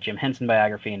who did that Jim Henson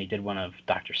biography, and he did one of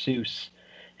Dr. Seuss,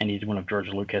 and he did one of George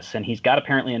Lucas, and he's got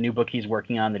apparently a new book he's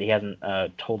working on that he hasn't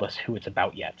told us who it's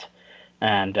about yet.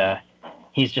 And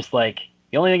he's just like,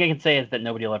 the only thing I can say is that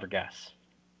nobody will ever guess.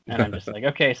 And I'm just like,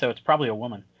 okay, so it's probably a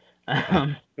woman.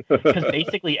 Because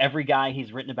basically every guy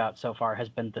he's written about so far has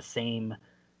been the same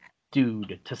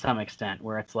dude to some extent,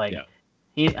 where it's like,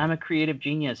 I'm a creative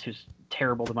genius who's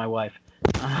terrible to my wife.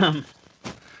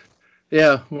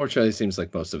 Yeah, unfortunately, it seems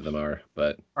like most of them are.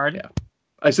 But pardon? Yeah,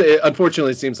 I say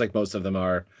unfortunately, it seems like most of them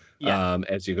are.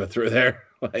 As you go through there,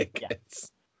 like it's.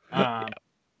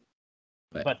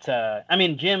 But I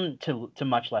mean, Jim to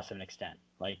much less of an extent.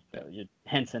 Like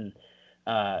Henson,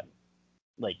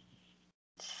 like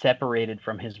separated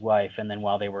from his wife, and then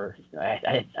while they were,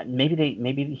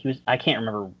 maybe he was. I can't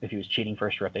remember if he was cheating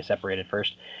first or if they separated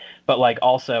first. But like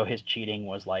also his cheating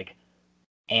was like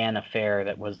an affair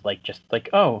that was like just like,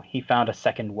 oh, he found a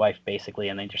second wife basically,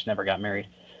 and they just never got married.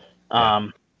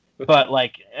 But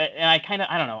like, and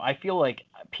I don't know. I feel like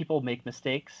people make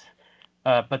mistakes,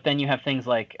 but then you have things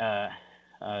like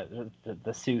the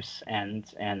Seuss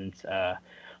and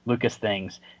Lucas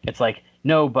things. It's like,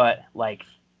 no, but like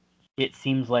it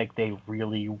seems like they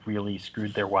really, really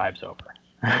screwed their wives over.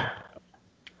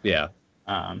 Yeah.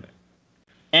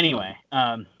 Anyway,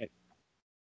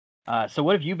 so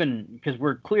what have you been? Because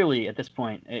we're clearly at this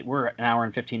point, we're an hour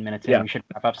and 15 minutes in. Yeah. We should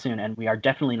wrap up soon, and we are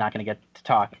definitely not going to get to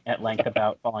talk at length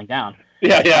about Falling Down.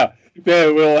 Yeah.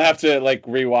 We'll have to like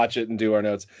rewatch it and do our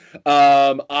notes.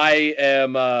 I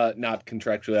am not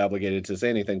contractually obligated to say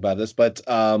anything about this, but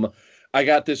I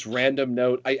got this random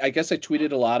note. I guess I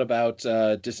tweeted a lot about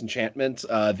Disenchantment,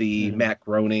 the Matt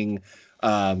Groening,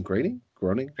 Groening.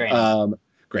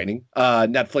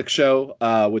 Netflix show,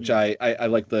 which I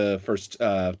like the first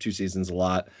 2 seasons a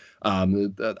lot.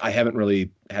 I haven't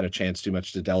really had a chance too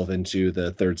much to delve into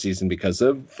the 3rd season because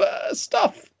of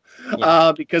stuff.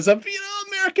 Yeah. Because of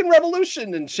American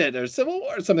Revolution and shit, or Civil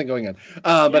War, or something going on.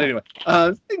 But anyway,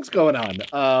 things going on.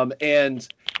 And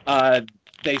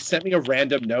they sent me a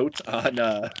random note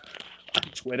on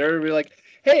Twitter. We're like,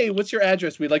 hey, what's your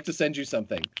address? We'd like to send you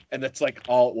something. And that's like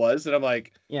all it was. And I'm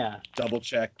like, double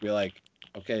check. We're like,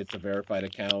 okay, it's a verified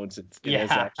account. It is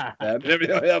actually them and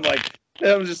everything.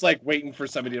 I'm just like waiting for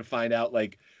somebody to find out.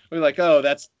 Like, we're like, oh,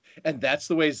 that's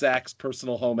the way Zach's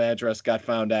personal home address got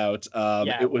found out.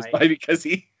 It was because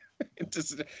he,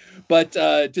 but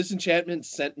Disenchantment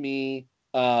sent me,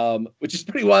 which is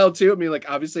pretty wild too. I mean, like,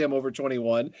 obviously I'm over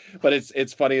 21, but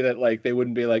it's funny that like they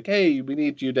wouldn't be like, hey, we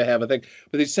need you to have a thing.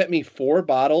 But they sent me 4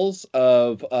 bottles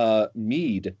of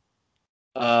mead.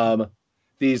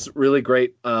 These really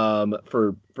great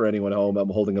for anyone at home. I'm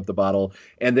holding up the bottle,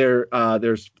 and they're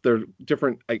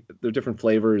different. They're different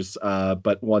flavors,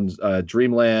 but one's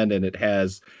Dreamland, and it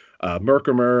has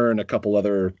Merkimer and a couple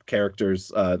other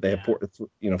characters. They have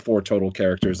 4 total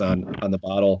characters on the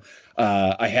bottle.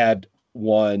 I had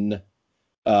one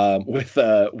with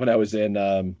when I was in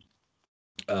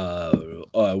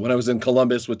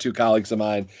Columbus with 2 colleagues of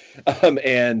mine,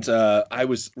 and I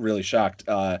was really shocked.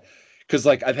 Because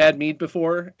like I've had mead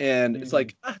before, and it's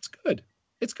like it's good.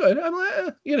 It's good. I'm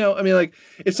like, I mean, like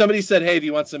if somebody said, "Hey, do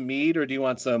you want some mead or do you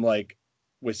want some like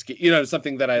whiskey?"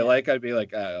 Something that I like, I'd be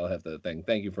like, "I'll have the thing.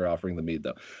 Thank you for offering the mead,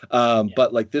 though."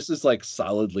 But like this is like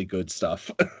solidly good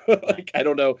stuff. Like I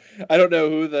don't know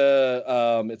who the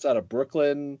it's out of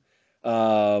Brooklyn.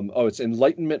 It's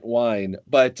Enlightenment Wine,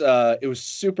 but it was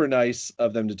super nice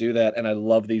of them to do that, and I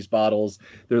love these bottles.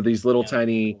 They're these little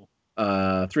tiny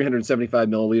 375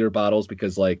 milliliter bottles,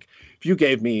 because like if you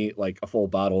gave me like a full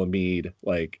bottle of mead,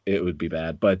 like it would be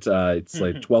bad, but it's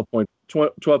like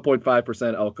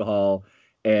 12.5% alcohol,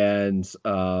 and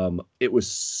it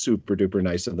was super duper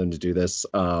nice of them to do this,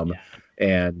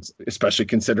 and especially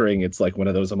considering it's like one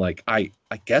of those, I'm like, I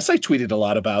guess I tweeted a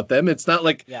lot about them. It's not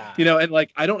like and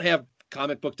like I don't have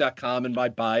comicbook.com in my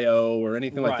bio or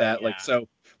anything like that, like so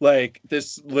like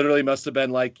this literally must have been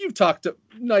like, you've talked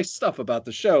nice stuff about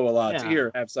the show a lot.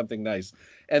 Here, have something nice.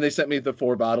 And they sent me the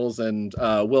 4 bottles, and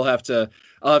I'll have to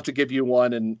give you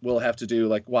one, and we'll have to do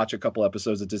like watch a couple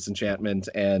episodes of Disenchantment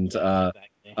and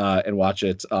watch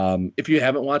it. If you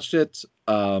haven't watched it,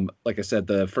 like I said,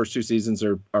 the first 2 seasons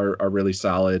are really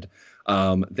solid.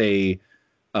 I'm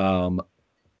trying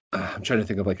to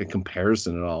think of like a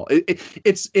comparison at all.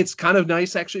 It's kind of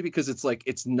nice actually, because it's like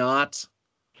it's not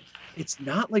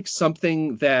like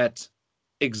something that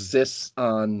exists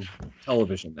on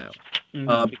television now,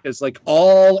 because like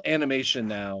all animation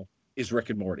now is Rick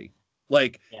and Morty.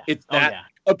 Like it's that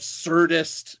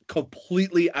absurdist,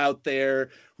 completely out there,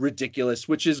 ridiculous,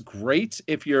 which is great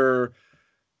if you're.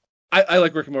 I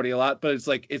like Rick and Morty a lot, but it's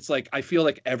like I feel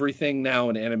like everything now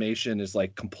in animation is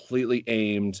like completely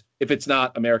aimed. If it's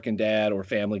not American Dad or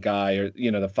Family Guy or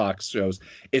the Fox shows,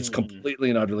 it's completely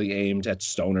and utterly aimed at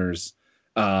stoners.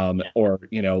 Or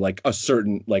like a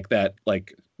certain like that,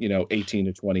 like 18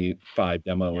 to 25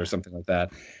 demo or something like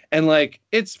that, and like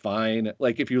it's fine,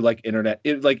 like if you like internet,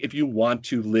 like if you want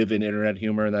to live in internet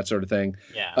humor and that sort of thing.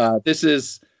 This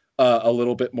is a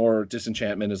little bit more.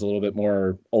 Disenchantment is a little bit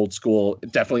more old school.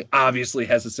 It definitely obviously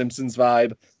has a Simpsons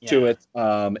vibe to it,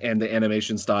 and the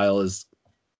animation style is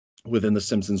within the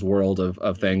Simpsons world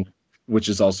of thing, which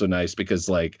is also nice, because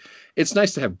like it's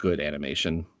nice to have good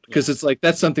animation, because it's like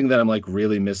that's something that I'm like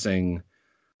really missing.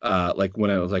 Like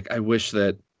when I was like, I wish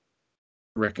that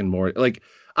Rick and Morty, like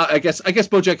I guess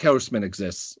BoJack Horseman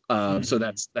exists, so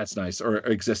that's nice, or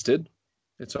existed.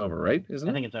 It's over, right? Isn't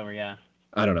it? I think it's over. Yeah.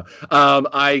 I don't know.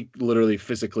 I literally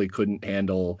physically couldn't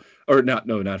handle, or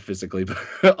not physically, but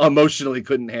emotionally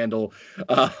couldn't handle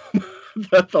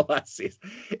the last season.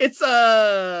 It's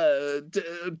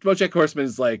BoJack Horseman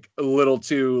is like a little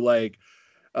too like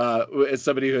as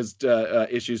somebody who has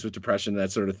issues with depression,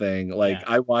 that sort of thing. Like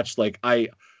I watched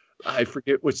I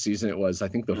forget which season it was. I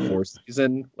think the fourth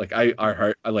season. Like I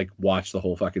like watched the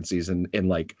whole fucking season in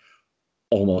like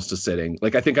almost a sitting.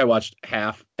 Like I think I watched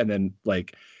half and then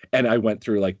and I went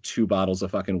through like 2 bottles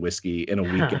of fucking whiskey in a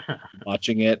weekend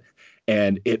watching it.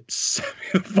 And it's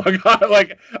fuck on.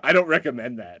 Like I don't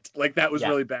recommend that. Like that was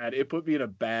really bad. It put me in a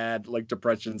bad like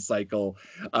depression cycle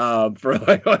for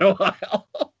like a while.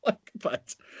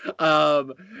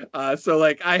 So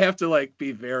like I have to like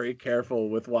be very careful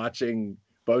with watching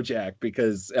BoJack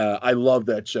because I love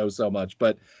that show so much.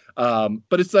 But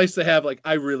it's nice to have like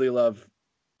I really love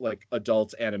like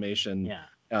adult animation.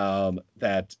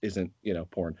 That isn't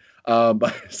porn.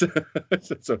 But so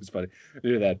it's funny to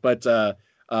do that. But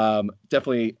I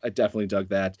definitely dug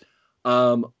that.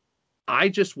 I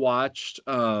just watched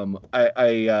now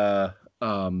that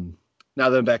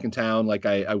I'm back in town, like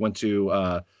I went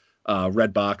to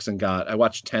Redbox and I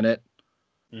watched Tenet.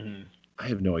 Mm-hmm. I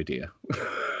have no idea.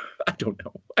 I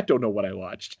don't know what I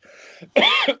watched.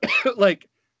 Like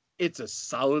it's a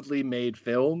solidly made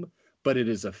film, but it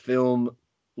is a film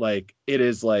like it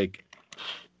is like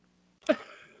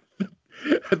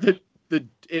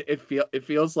it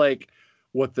feels like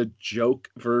what the joke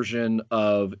version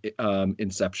of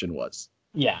Inception was.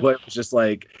 Yeah. What it was just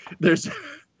like there's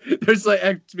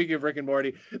like, speaking of Rick and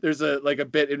Morty, there's a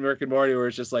bit in Rick and Morty where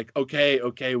it's just like, okay,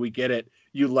 we get it.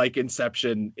 You like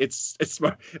Inception. It's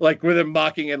smart. Like where they're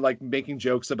mocking and like making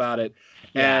jokes about it.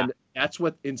 Yeah. And that's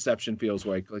what Inception feels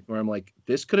like where I'm like,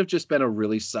 this could have just been a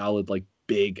really solid, like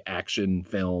big action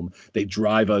film. They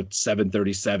drive a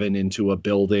 737 into a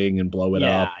building and blow it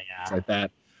up. Things like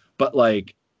that. But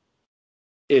like,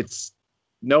 it's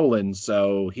Nolan,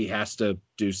 so he has to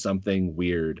do something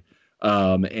weird.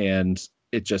 And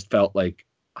it just felt like,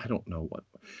 I don't know what,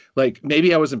 like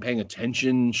maybe I wasn't paying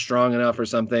attention strong enough or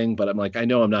something, but I'm like, I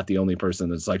know I'm not the only person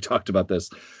that's like talked about this.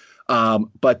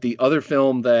 But the other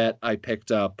film that I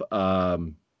picked up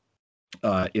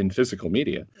in physical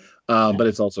media, but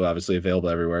it's also obviously available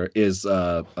everywhere, is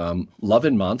Love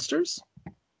and Monsters.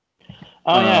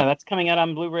 Oh yeah, that's coming out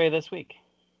on Blu-ray this week.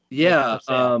 Yeah,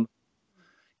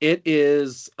 it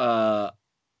is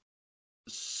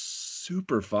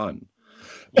super fun.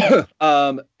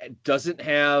 It doesn't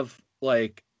have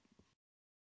like,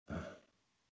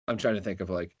 I'm trying to think of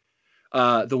like,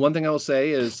 the one thing I will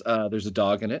say is there's a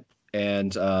dog in it,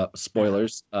 and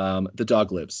spoilers, the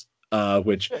dog lives.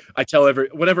 Which I tell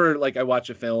whenever like I watch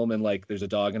a film and like there's a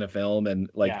dog in a film and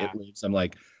like it lives, I'm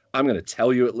like, I'm gonna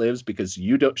tell you it lives because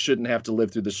you shouldn't have to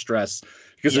live through the stress,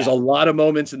 because there's a lot of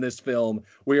moments in this film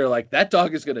where you're like, that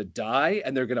dog is gonna die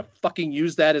and they're gonna fucking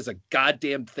use that as a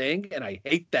goddamn thing, and I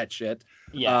hate that shit.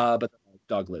 But the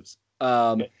dog lives.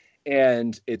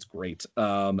 And it's great.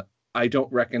 I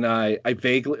don't recognize, I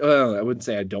wouldn't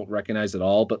say I don't recognize at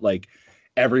all, but like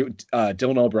every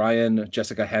Dylan O'Brien,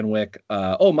 Jessica Henwick,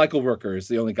 Michael Rooker is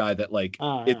the only guy that like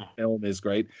in the film is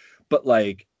great, but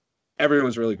like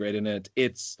everyone's really great in it.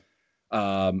 It's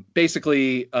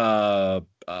basically a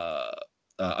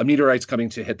meteorite's coming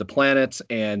to hit the planet,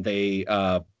 and the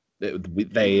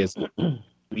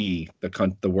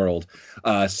world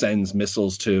sends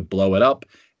missiles to blow it up.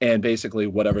 And basically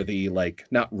whatever the like,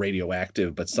 not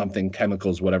radioactive, but something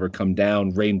chemicals, whatever come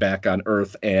down, rain back on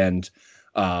Earth and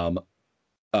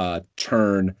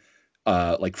turn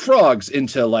like frogs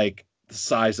into like the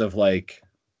size of like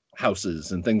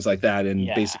houses and things like that. And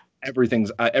basically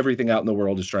everything out in the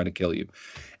world is trying to kill you.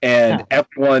 And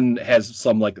everyone has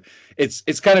some like,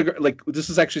 it's kind of like, this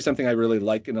is actually something I really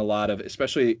like in a lot of,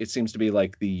 especially it seems to be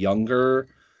like the younger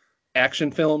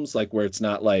action films, like where it's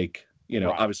not like,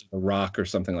 obviously The Rock or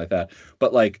something like that,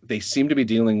 but like they seem to be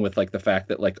dealing with like the fact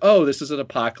that like, oh, this is an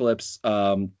apocalypse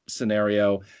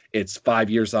scenario. It's 5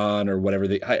 years on or whatever.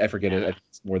 I forget it.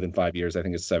 It's more than 5 years. I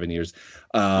think it's 7 years.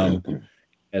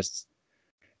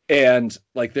 And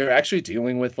like they're actually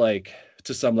dealing with like,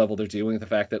 to some level, they're dealing with the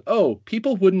fact that, oh,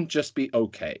 people wouldn't just be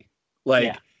okay.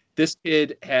 Like this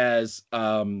kid has,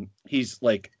 he's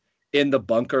like in the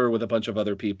bunker with a bunch of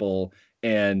other people,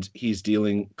 and he's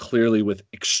dealing clearly with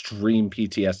extreme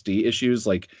PTSD issues,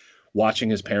 like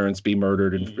watching his parents be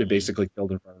murdered and basically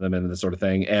killed in front of them and this sort of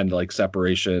thing, and like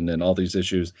separation and all these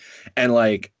issues, and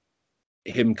like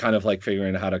him kind of like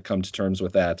figuring out how to come to terms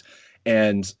with that,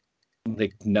 and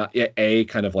like not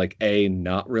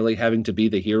really having to be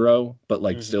the hero, but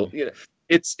like still,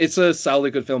 it's a solidly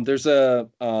good film. There's a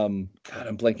God,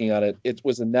 I'm blanking on it. It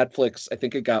was a Netflix. I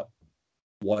think it got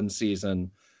one season.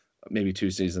 maybe 2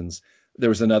 seasons. There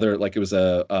was another, like, it was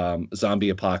a zombie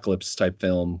apocalypse type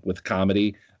film with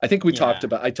comedy. I think I talked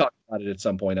about it at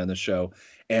some point on the show,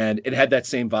 and it had that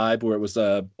same vibe where it was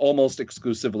almost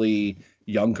exclusively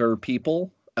younger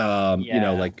people,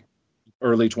 like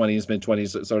early 20s, mid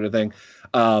 20s sort of thing.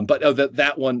 But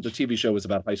that one, the TV show, was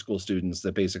about high school students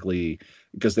that basically,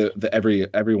 because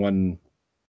everyone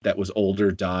that was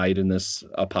older died in this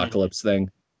apocalypse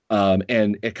thing.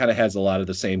 And it kind of has a lot of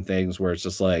the same things where it's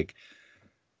just like,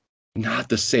 not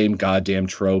the same goddamn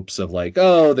tropes of like,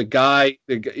 oh, the guy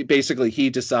basically he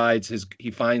decides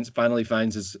finally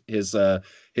finds his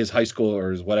high school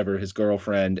or his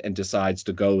girlfriend, and decides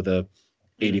to go the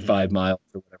 85 miles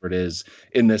or whatever it is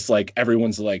in this, like,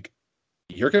 everyone's like,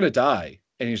 you're gonna die,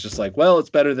 and he's just like, well, it's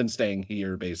better than staying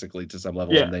here, basically, to some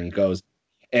level. And then he goes,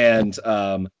 and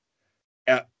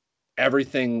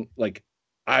everything, like,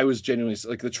 I was genuinely,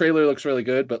 like, the trailer looks really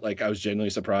good, but like I was genuinely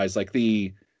surprised. Like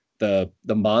the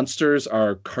monsters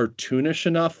are cartoonish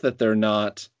enough that they're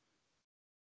not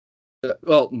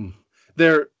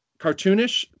they're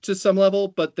cartoonish to some level,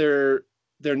 but they're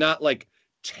not like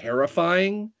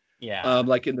terrifying.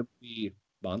 Like in the movie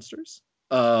Monsters,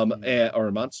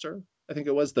 or Monster, I think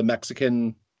it was the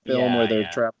Mexican film where they're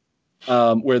trapped,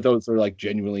 where those are like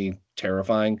genuinely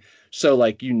terrifying. So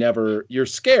like you're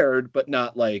scared, but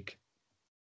not like,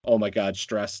 oh my God,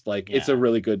 stressed. Like it's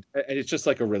just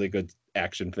like a really good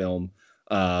action film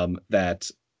that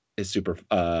is super,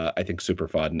 I think super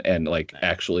fun, and like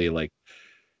actually like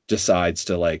decides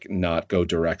to like not go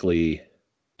directly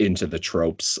into the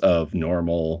tropes of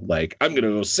normal, like, I'm gonna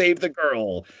go save the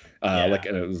girl, like,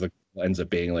 and it was like, ends up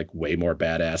being like way more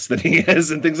badass than he is,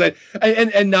 and things like,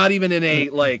 and not even in a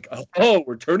like, oh,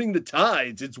 we're turning the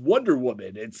tides, it's Wonder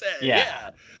Woman, it's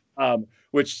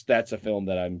which that's a film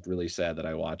that I'm really sad that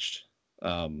I watched.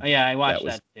 I watched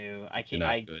that too.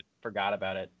 I forgot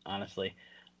about it, honestly.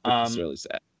 It's really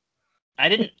sad. I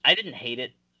didn't hate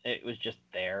it. It was just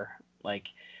there, like,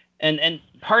 and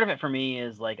part of it for me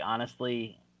is like,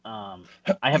 honestly, I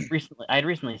had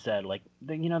recently said, like,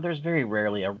 there's very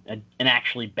rarely an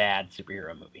actually bad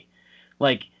superhero movie.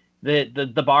 Like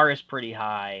the bar is pretty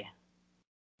high,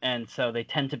 and so they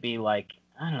tend to be like,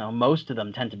 I don't know, most of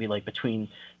them tend to be like between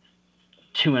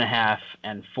 2.5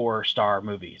 and 4-star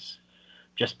movies,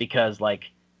 just because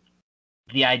like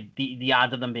the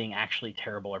odds of them being actually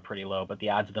terrible are pretty low, but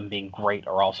the odds of them being great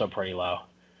are also pretty low.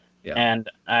 Yeah. And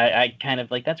I kind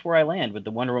of like, that's where I land with the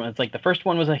Wonder Woman. It's like the first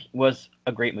one was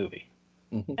a great movie.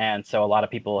 And so a lot of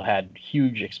people had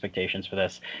huge expectations for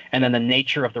this. And then the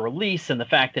nature of the release and the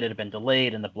fact that it had been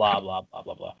delayed and the blah, blah, blah,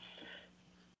 blah, blah.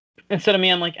 Instead of me,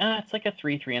 I'm like, it's like a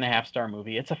 3.5-star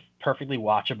movie. It's a perfectly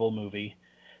watchable movie.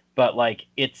 But like,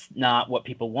 it's not what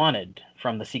people wanted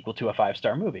from the sequel to a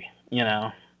 5-star movie,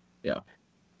 Yeah.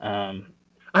 One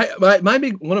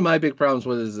of my big problems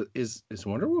was, is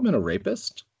Wonder Woman a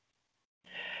rapist?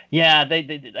 Yeah,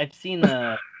 I've seen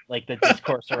the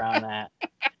discourse around that,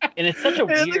 and it's such a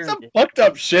weird, like, some fucked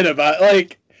up shit about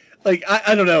like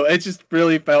I don't know. It just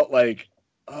really felt like,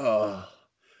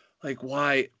 like,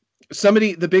 why?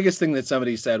 The biggest thing that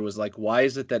somebody said was like, why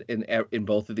is it that in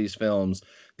both of these films,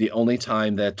 the only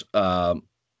time that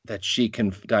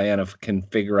Diana can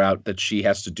figure out that she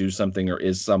has to do something or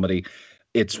is somebody,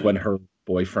 it's when her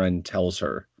boyfriend tells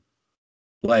her.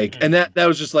 Like, and that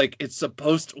was just like, it's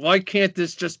supposed to, why can't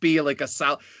this just be like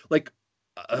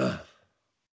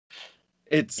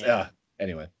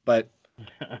anyway, but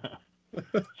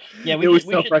yeah,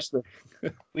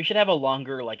 we should have a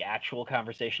longer, like, actual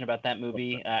conversation about that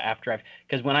movie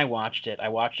because when I watched it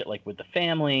like with the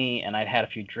family, and I'd had a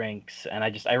few drinks, and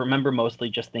I remember mostly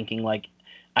just thinking like,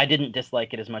 I didn't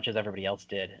dislike it as much as everybody else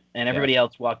did, and everybody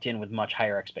else walked in with much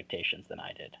higher expectations than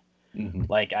I did.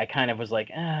 Like, I kind of was like,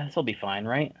 this will be fine,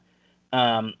 right?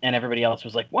 And everybody else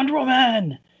was like, Wonder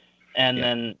Woman! And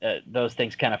then those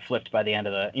things kind of flipped by the end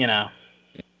of the,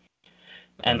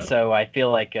 And so I feel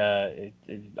like I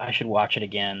should watch it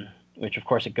again, which of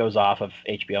course it goes off of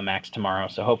HBO Max tomorrow,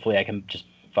 so hopefully I can just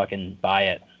fucking buy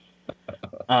it.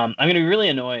 I'm going to be really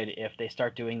annoyed if they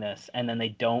start doing this and then they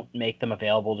don't make them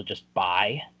available to just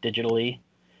buy digitally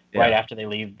right after they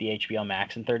leave the HBO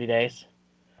Max in 30 days.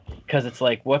 Because it's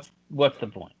like, what's the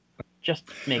point? Just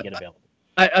make it available.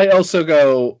 I also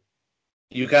go,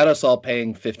 you got us all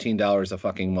paying $15 a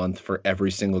fucking month for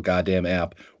every single goddamn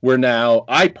app. We're now,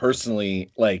 I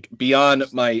personally, like, beyond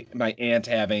my aunt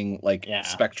having like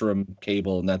Spectrum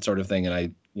cable and that sort of thing, and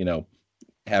I,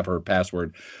 have her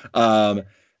password.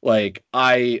 Like,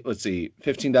 let's see,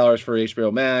 $15 for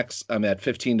HBO Max. I'm at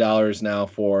 $15 now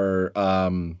for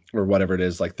or whatever it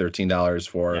is, like $13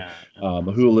 for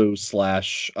Hulu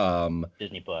 /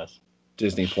 Disney Plus.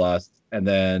 Disney Plus, and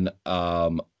then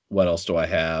what else do I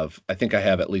have? I think I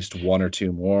have at least one or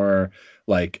two more.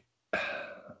 Like,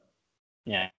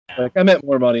 Yeah. like I meant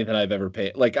more money than I've ever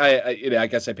paid. Like I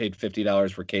guess I paid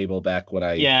 $50 for cable back when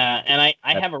I. Yeah, and I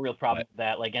have a real problem with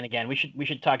that. Like, and again, we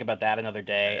should talk about that another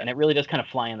day. And it really does kind of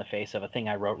fly in the face of a thing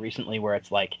I wrote recently, where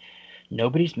it's like,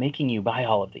 nobody's making you buy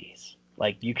all of these.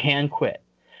 Like, you can quit,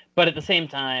 but at the same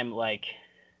time, like,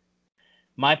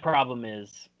 my problem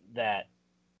is that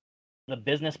the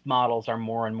business models are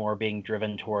more and more being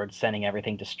driven towards sending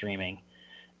everything to streaming,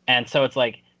 and so it's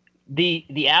like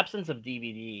the absence of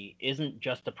DVD isn't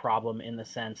just a problem in the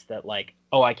sense that, like,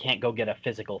 oh, I can't go get a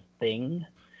physical thing.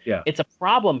 Yeah. It's a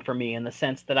problem for me in the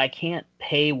sense that I can't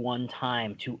pay one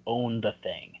time to own the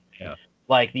thing. Yeah.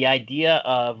 Like, the idea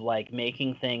of, like,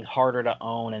 making things harder to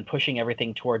own and pushing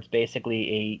everything towards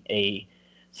basically a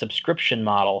subscription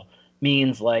model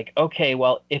means, like, okay,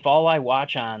 well, if all I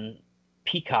watch on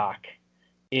Peacock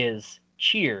is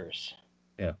Cheers,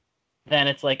 yeah, then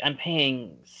it's like I'm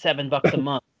paying $7 a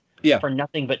month yeah. for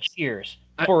nothing but Cheers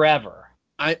forever.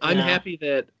 I'm happy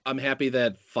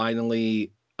that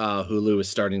finally Hulu is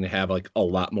starting to have like a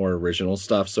lot more original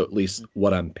stuff. So at least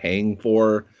what I'm paying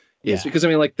for is because I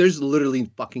mean, like, there's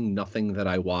literally fucking nothing that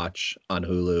I watch on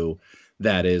Hulu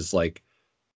that is like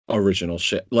original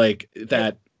shit, like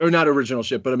that, or not original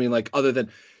shit, but I mean, like, other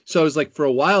than, so I was like, for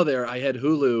a while there, I had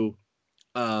Hulu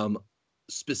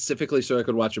specifically so I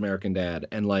could watch American Dad,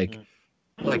 and like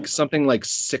something like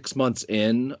 6 months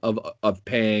in of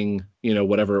paying, you know,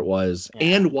 whatever it was,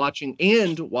 and watching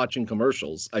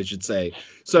commercials, I should say.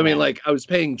 So I mean, like, I was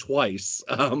paying twice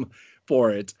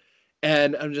for it,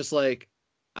 and I'm just like,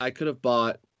 I could have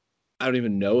bought, I don't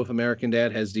even know if American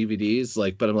Dad has DVDs,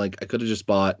 like, but I'm like, I could have just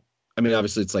bought, I mean,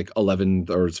 obviously it's like 11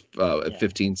 or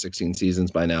 15, 16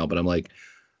 seasons by now, but I'm like,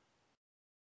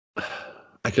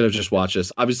 I could have just watched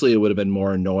this. Obviously, it would have been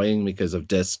more annoying because of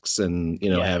discs and, you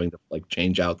know, having to like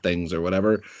change out things or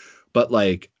whatever. But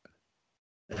like,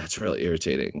 that's really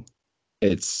irritating.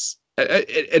 It's and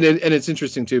it's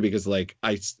interesting too, because like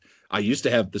I used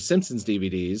to have the Simpsons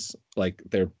DVDs. Like,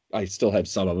 I still have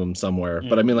some of them somewhere.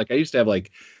 But I mean, like, I used to have like,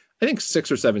 I think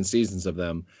 6 or 7 seasons of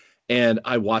them, and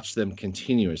I watched them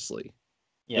continuously.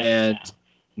 And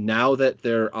now that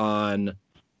they're on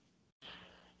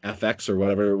FX or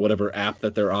whatever app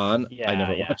that they're on, I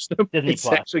never watched them. Disney it's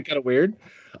Plus. Actually kind of weird.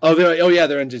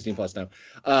 They're on Disney Plus now.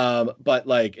 But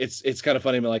like, it's kind of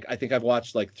funny. Like, I think I've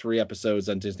watched like 3 episodes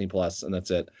on Disney Plus, and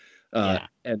that's it.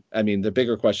 And I mean, the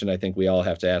bigger question I think we all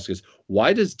have to ask is,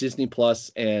 why does Disney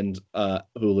Plus and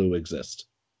Hulu exist?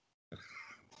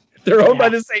 They're owned by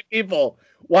the same people.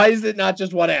 Why is it not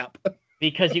just one app?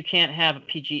 Because you can't have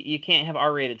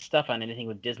R-rated stuff on anything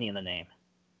with Disney in the name.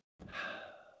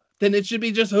 Then it should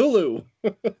be just Hulu.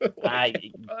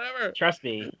 Whatever. Trust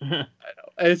me. I know.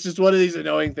 It's just one of these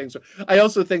annoying things. I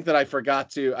also think that I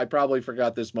probably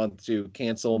forgot this month to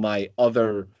cancel my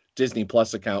other Disney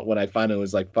Plus account when I finally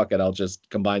was like, fuck it, I'll just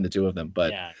combine the two of them.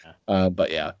 But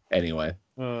yeah, anyway.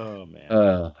 Oh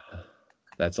man.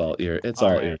 That's all ear. It's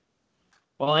all ear.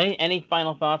 Well, any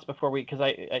final thoughts before because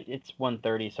it's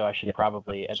 1:30, so I should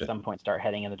probably at some point start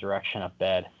heading in the direction of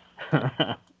bed.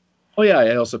 Oh yeah,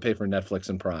 I also pay for Netflix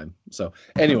and Prime. So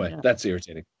anyway, that's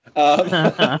irritating.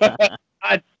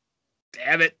 God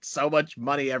damn it, so much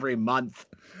money every month.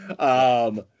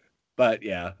 But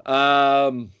yeah.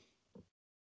 What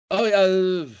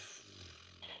I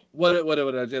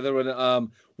do? There was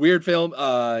weird film.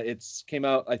 It's came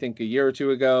out I think a year or two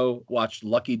ago. Watched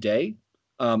Lucky Day.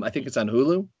 I think it's on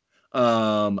Hulu.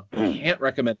 Can't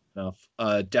recommend it enough.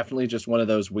 Definitely just one of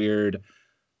those weird.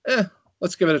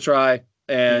 Let's give it a try.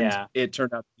 And it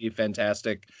turned out to be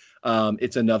fantastic.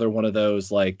 It's another one of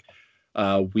those like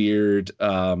weird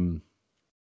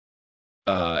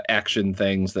action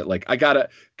things that, like,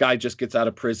 guy just gets out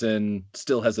of prison,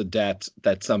 still has a debt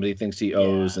that somebody thinks he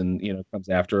owes, and, you know, comes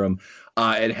after him.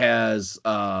 It has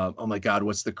oh my God,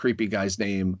 what's the creepy guy's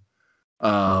name?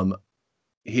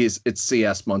 It's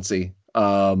C.S. Muncy.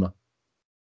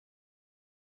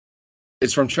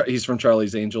 He's from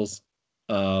Charlie's Angels.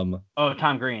 Tom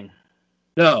Green.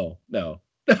 No. Not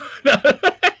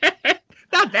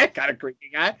that kind of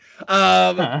creepy guy.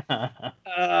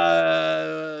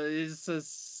 It's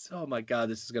just, oh my God,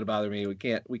 this is gonna bother me. We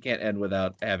can't end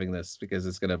without having this, because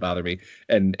it's gonna bother me.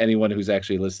 And anyone who's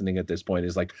actually listening at this point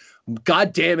is like,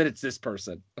 God damn it, it's this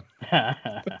person.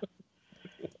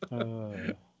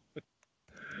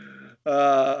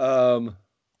 Oh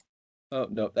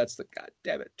no, that's the, God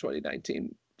damn it,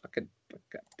 2019. Fucking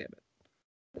God damn it.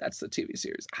 That's the TV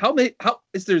series. How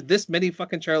is there this many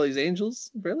fucking Charlie's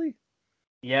Angels? Really?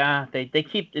 Yeah, they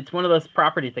keep. It's one of those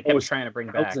properties they kept trying to bring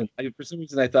back. For some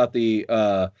reason, I thought the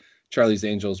Charlie's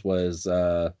Angels was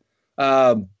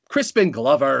Crispin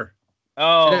Glover.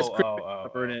 Oh.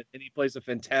 In it, and he plays a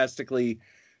fantastically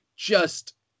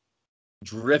just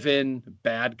driven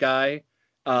bad guy.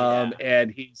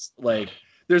 And he's like,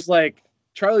 there's like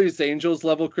Charlie's Angels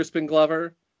level Crispin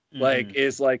Glover, like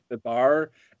is like the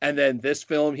bar, and then this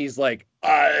film he's like,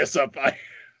 it's up.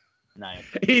 Nice.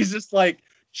 He's just like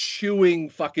chewing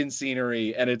fucking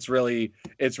scenery, and it's really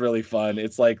fun.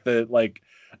 It's like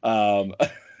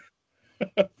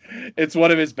it's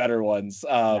one of his better ones.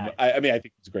 Nice. I mean, I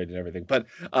think it's great and everything, but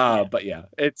yeah,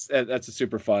 that's a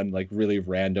super fun, like really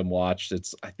random watch.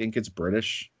 I think it's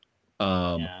British,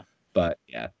 but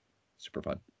yeah, super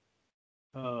fun.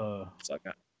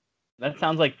 That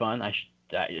sounds like fun.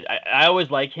 I always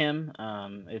like him.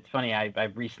 It's funny. I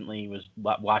recently was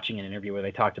watching an interview where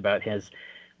they talked about his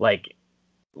like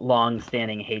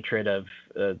long-standing hatred of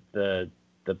the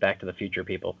Back to the Future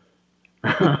people.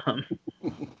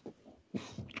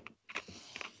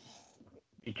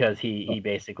 Because he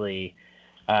basically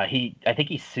I think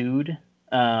he sued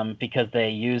because they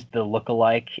used the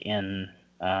look-alike in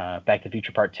Back to the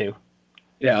Future Part 2.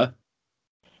 Yeah.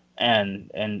 And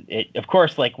it, of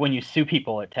course, like when you sue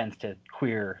people, it tends to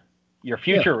queer your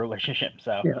future relationship.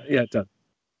 So it does.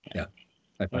 Yeah,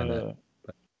 I find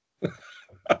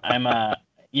that.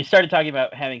 You started talking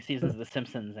about having seasons of The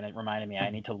Simpsons, and it reminded me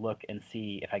I need to look and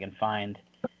see if I can find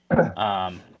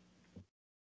The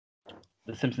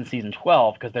Simpsons season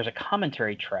 12, because there's a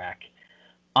commentary track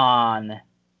on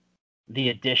the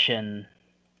edition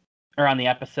or on the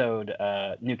episode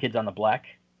New Kids on the Block.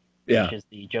 Which is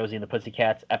the Josie and the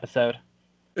Pussycats episode.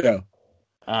 Yeah.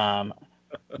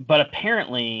 But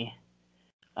apparently,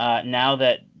 now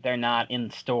that they're not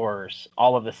in stores,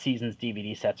 all of the season's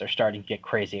DVD sets are starting to get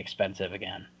crazy expensive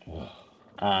again.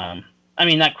 I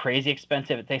mean, not crazy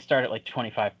expensive. They start at like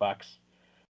 $25.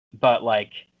 But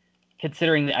like,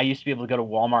 considering that I used to be able to go to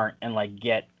Walmart and like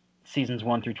get seasons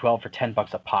 1 through 12 for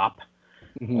 $10 a pop,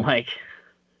 like.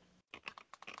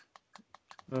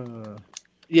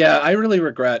 Yeah, I really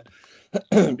regret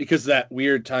because that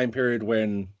weird time period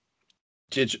when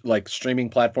like streaming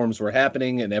platforms were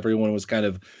happening and everyone was kind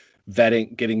of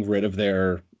getting rid of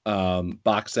their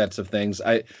box sets of things.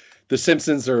 The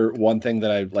Simpsons are one thing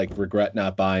that I like regret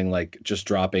not buying, like just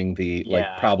dropping like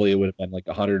probably it would have been like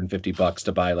 $150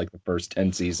 to buy like the first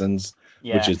 10 seasons.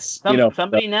 Yeah. Which is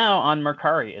somebody now on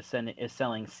Mercari is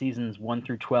selling seasons 1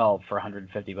 through 12 for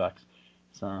 $150.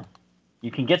 So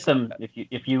you can get them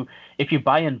if you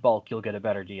buy in bulk, you'll get a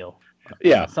better deal.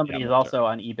 Yeah. Somebody is also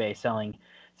on eBay selling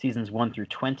seasons 1 through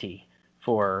 20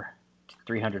 for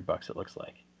 $300. It looks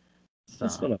like. So,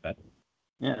 that's still not bad.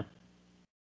 Yeah.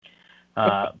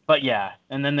 But yeah,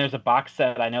 and then there's a box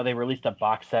set. I know they released a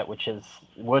box set which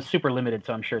was super limited,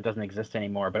 so I'm sure it doesn't exist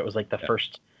anymore. But it was like the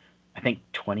first, I think,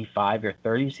 25 or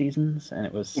 30 seasons, and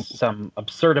it was some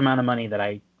absurd amount of money that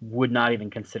I would not even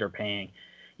consider paying,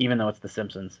 even though it's The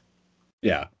Simpsons.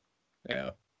 Yeah.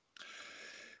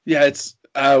 It's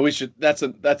we should. That's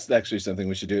actually something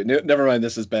we should do. Never mind.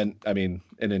 This has been, I mean,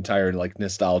 an entire like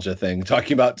nostalgia thing.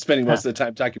 Talking about spending most of the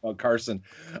time talking about Carson,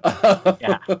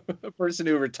 a person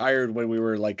who retired when we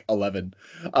were like 11.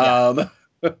 But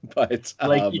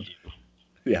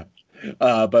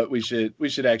but we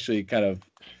should actually kind of.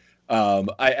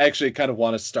 I actually kind of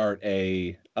want to start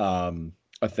a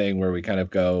thing where we kind of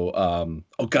go.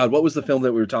 Oh God, what was the film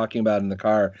that we were talking about in the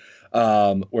car?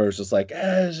 Where it's just like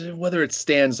whether it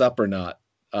stands up or not.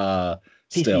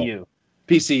 PCU,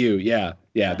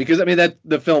 yeah, because I mean that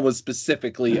the film was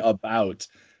specifically about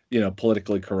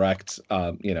politically correct,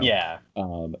 and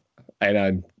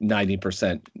I'm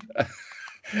 90%.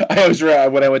 I was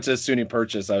when I went to SUNY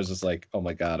Purchase, I was just like, oh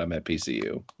my God, I'm at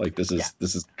PCU, like this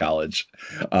is college.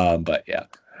 But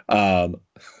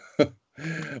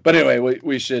anyway,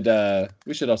 we should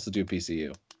also do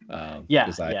PCU. I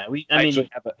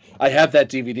have that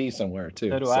DVD somewhere too.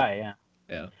 So do I.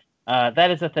 Yeah.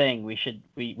 That is a thing. We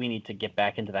need to get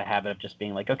back into the habit of just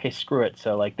being like, okay, screw it.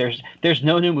 So like, there's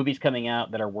no new movies coming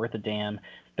out that are worth a damn.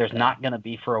 There's not gonna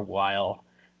be for a while.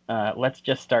 Let's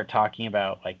just start talking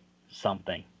about like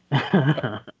something.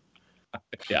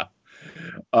 Yeah.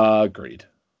 Agreed.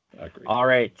 All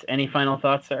right. Any final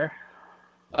thoughts, sir?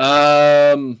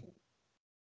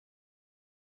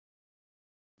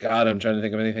 God, I'm trying to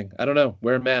think of anything. I don't know.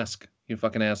 Wear a mask, you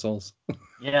fucking assholes.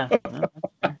 Yeah.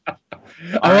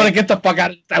 I want to get the fuck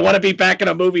out of this. I want to be back in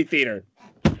a movie theater.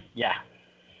 Yeah.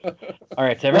 All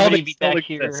right, so everybody be back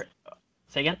here.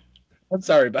 Say again? I'm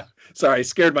sorry, I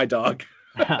scared my dog.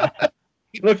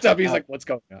 He looked up, he's like, what's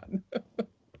going on?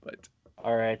 But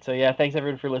All right. So yeah, thanks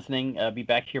everyone for listening. Be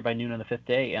back here by noon on the 5th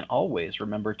day, and always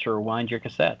remember to rewind your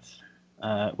cassettes,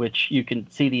 which you can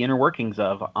see the inner workings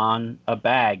of on a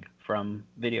bag from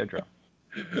Videodrome.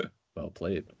 Well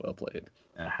played. Well played.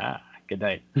 Aha. Good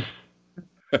night.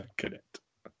 Good night.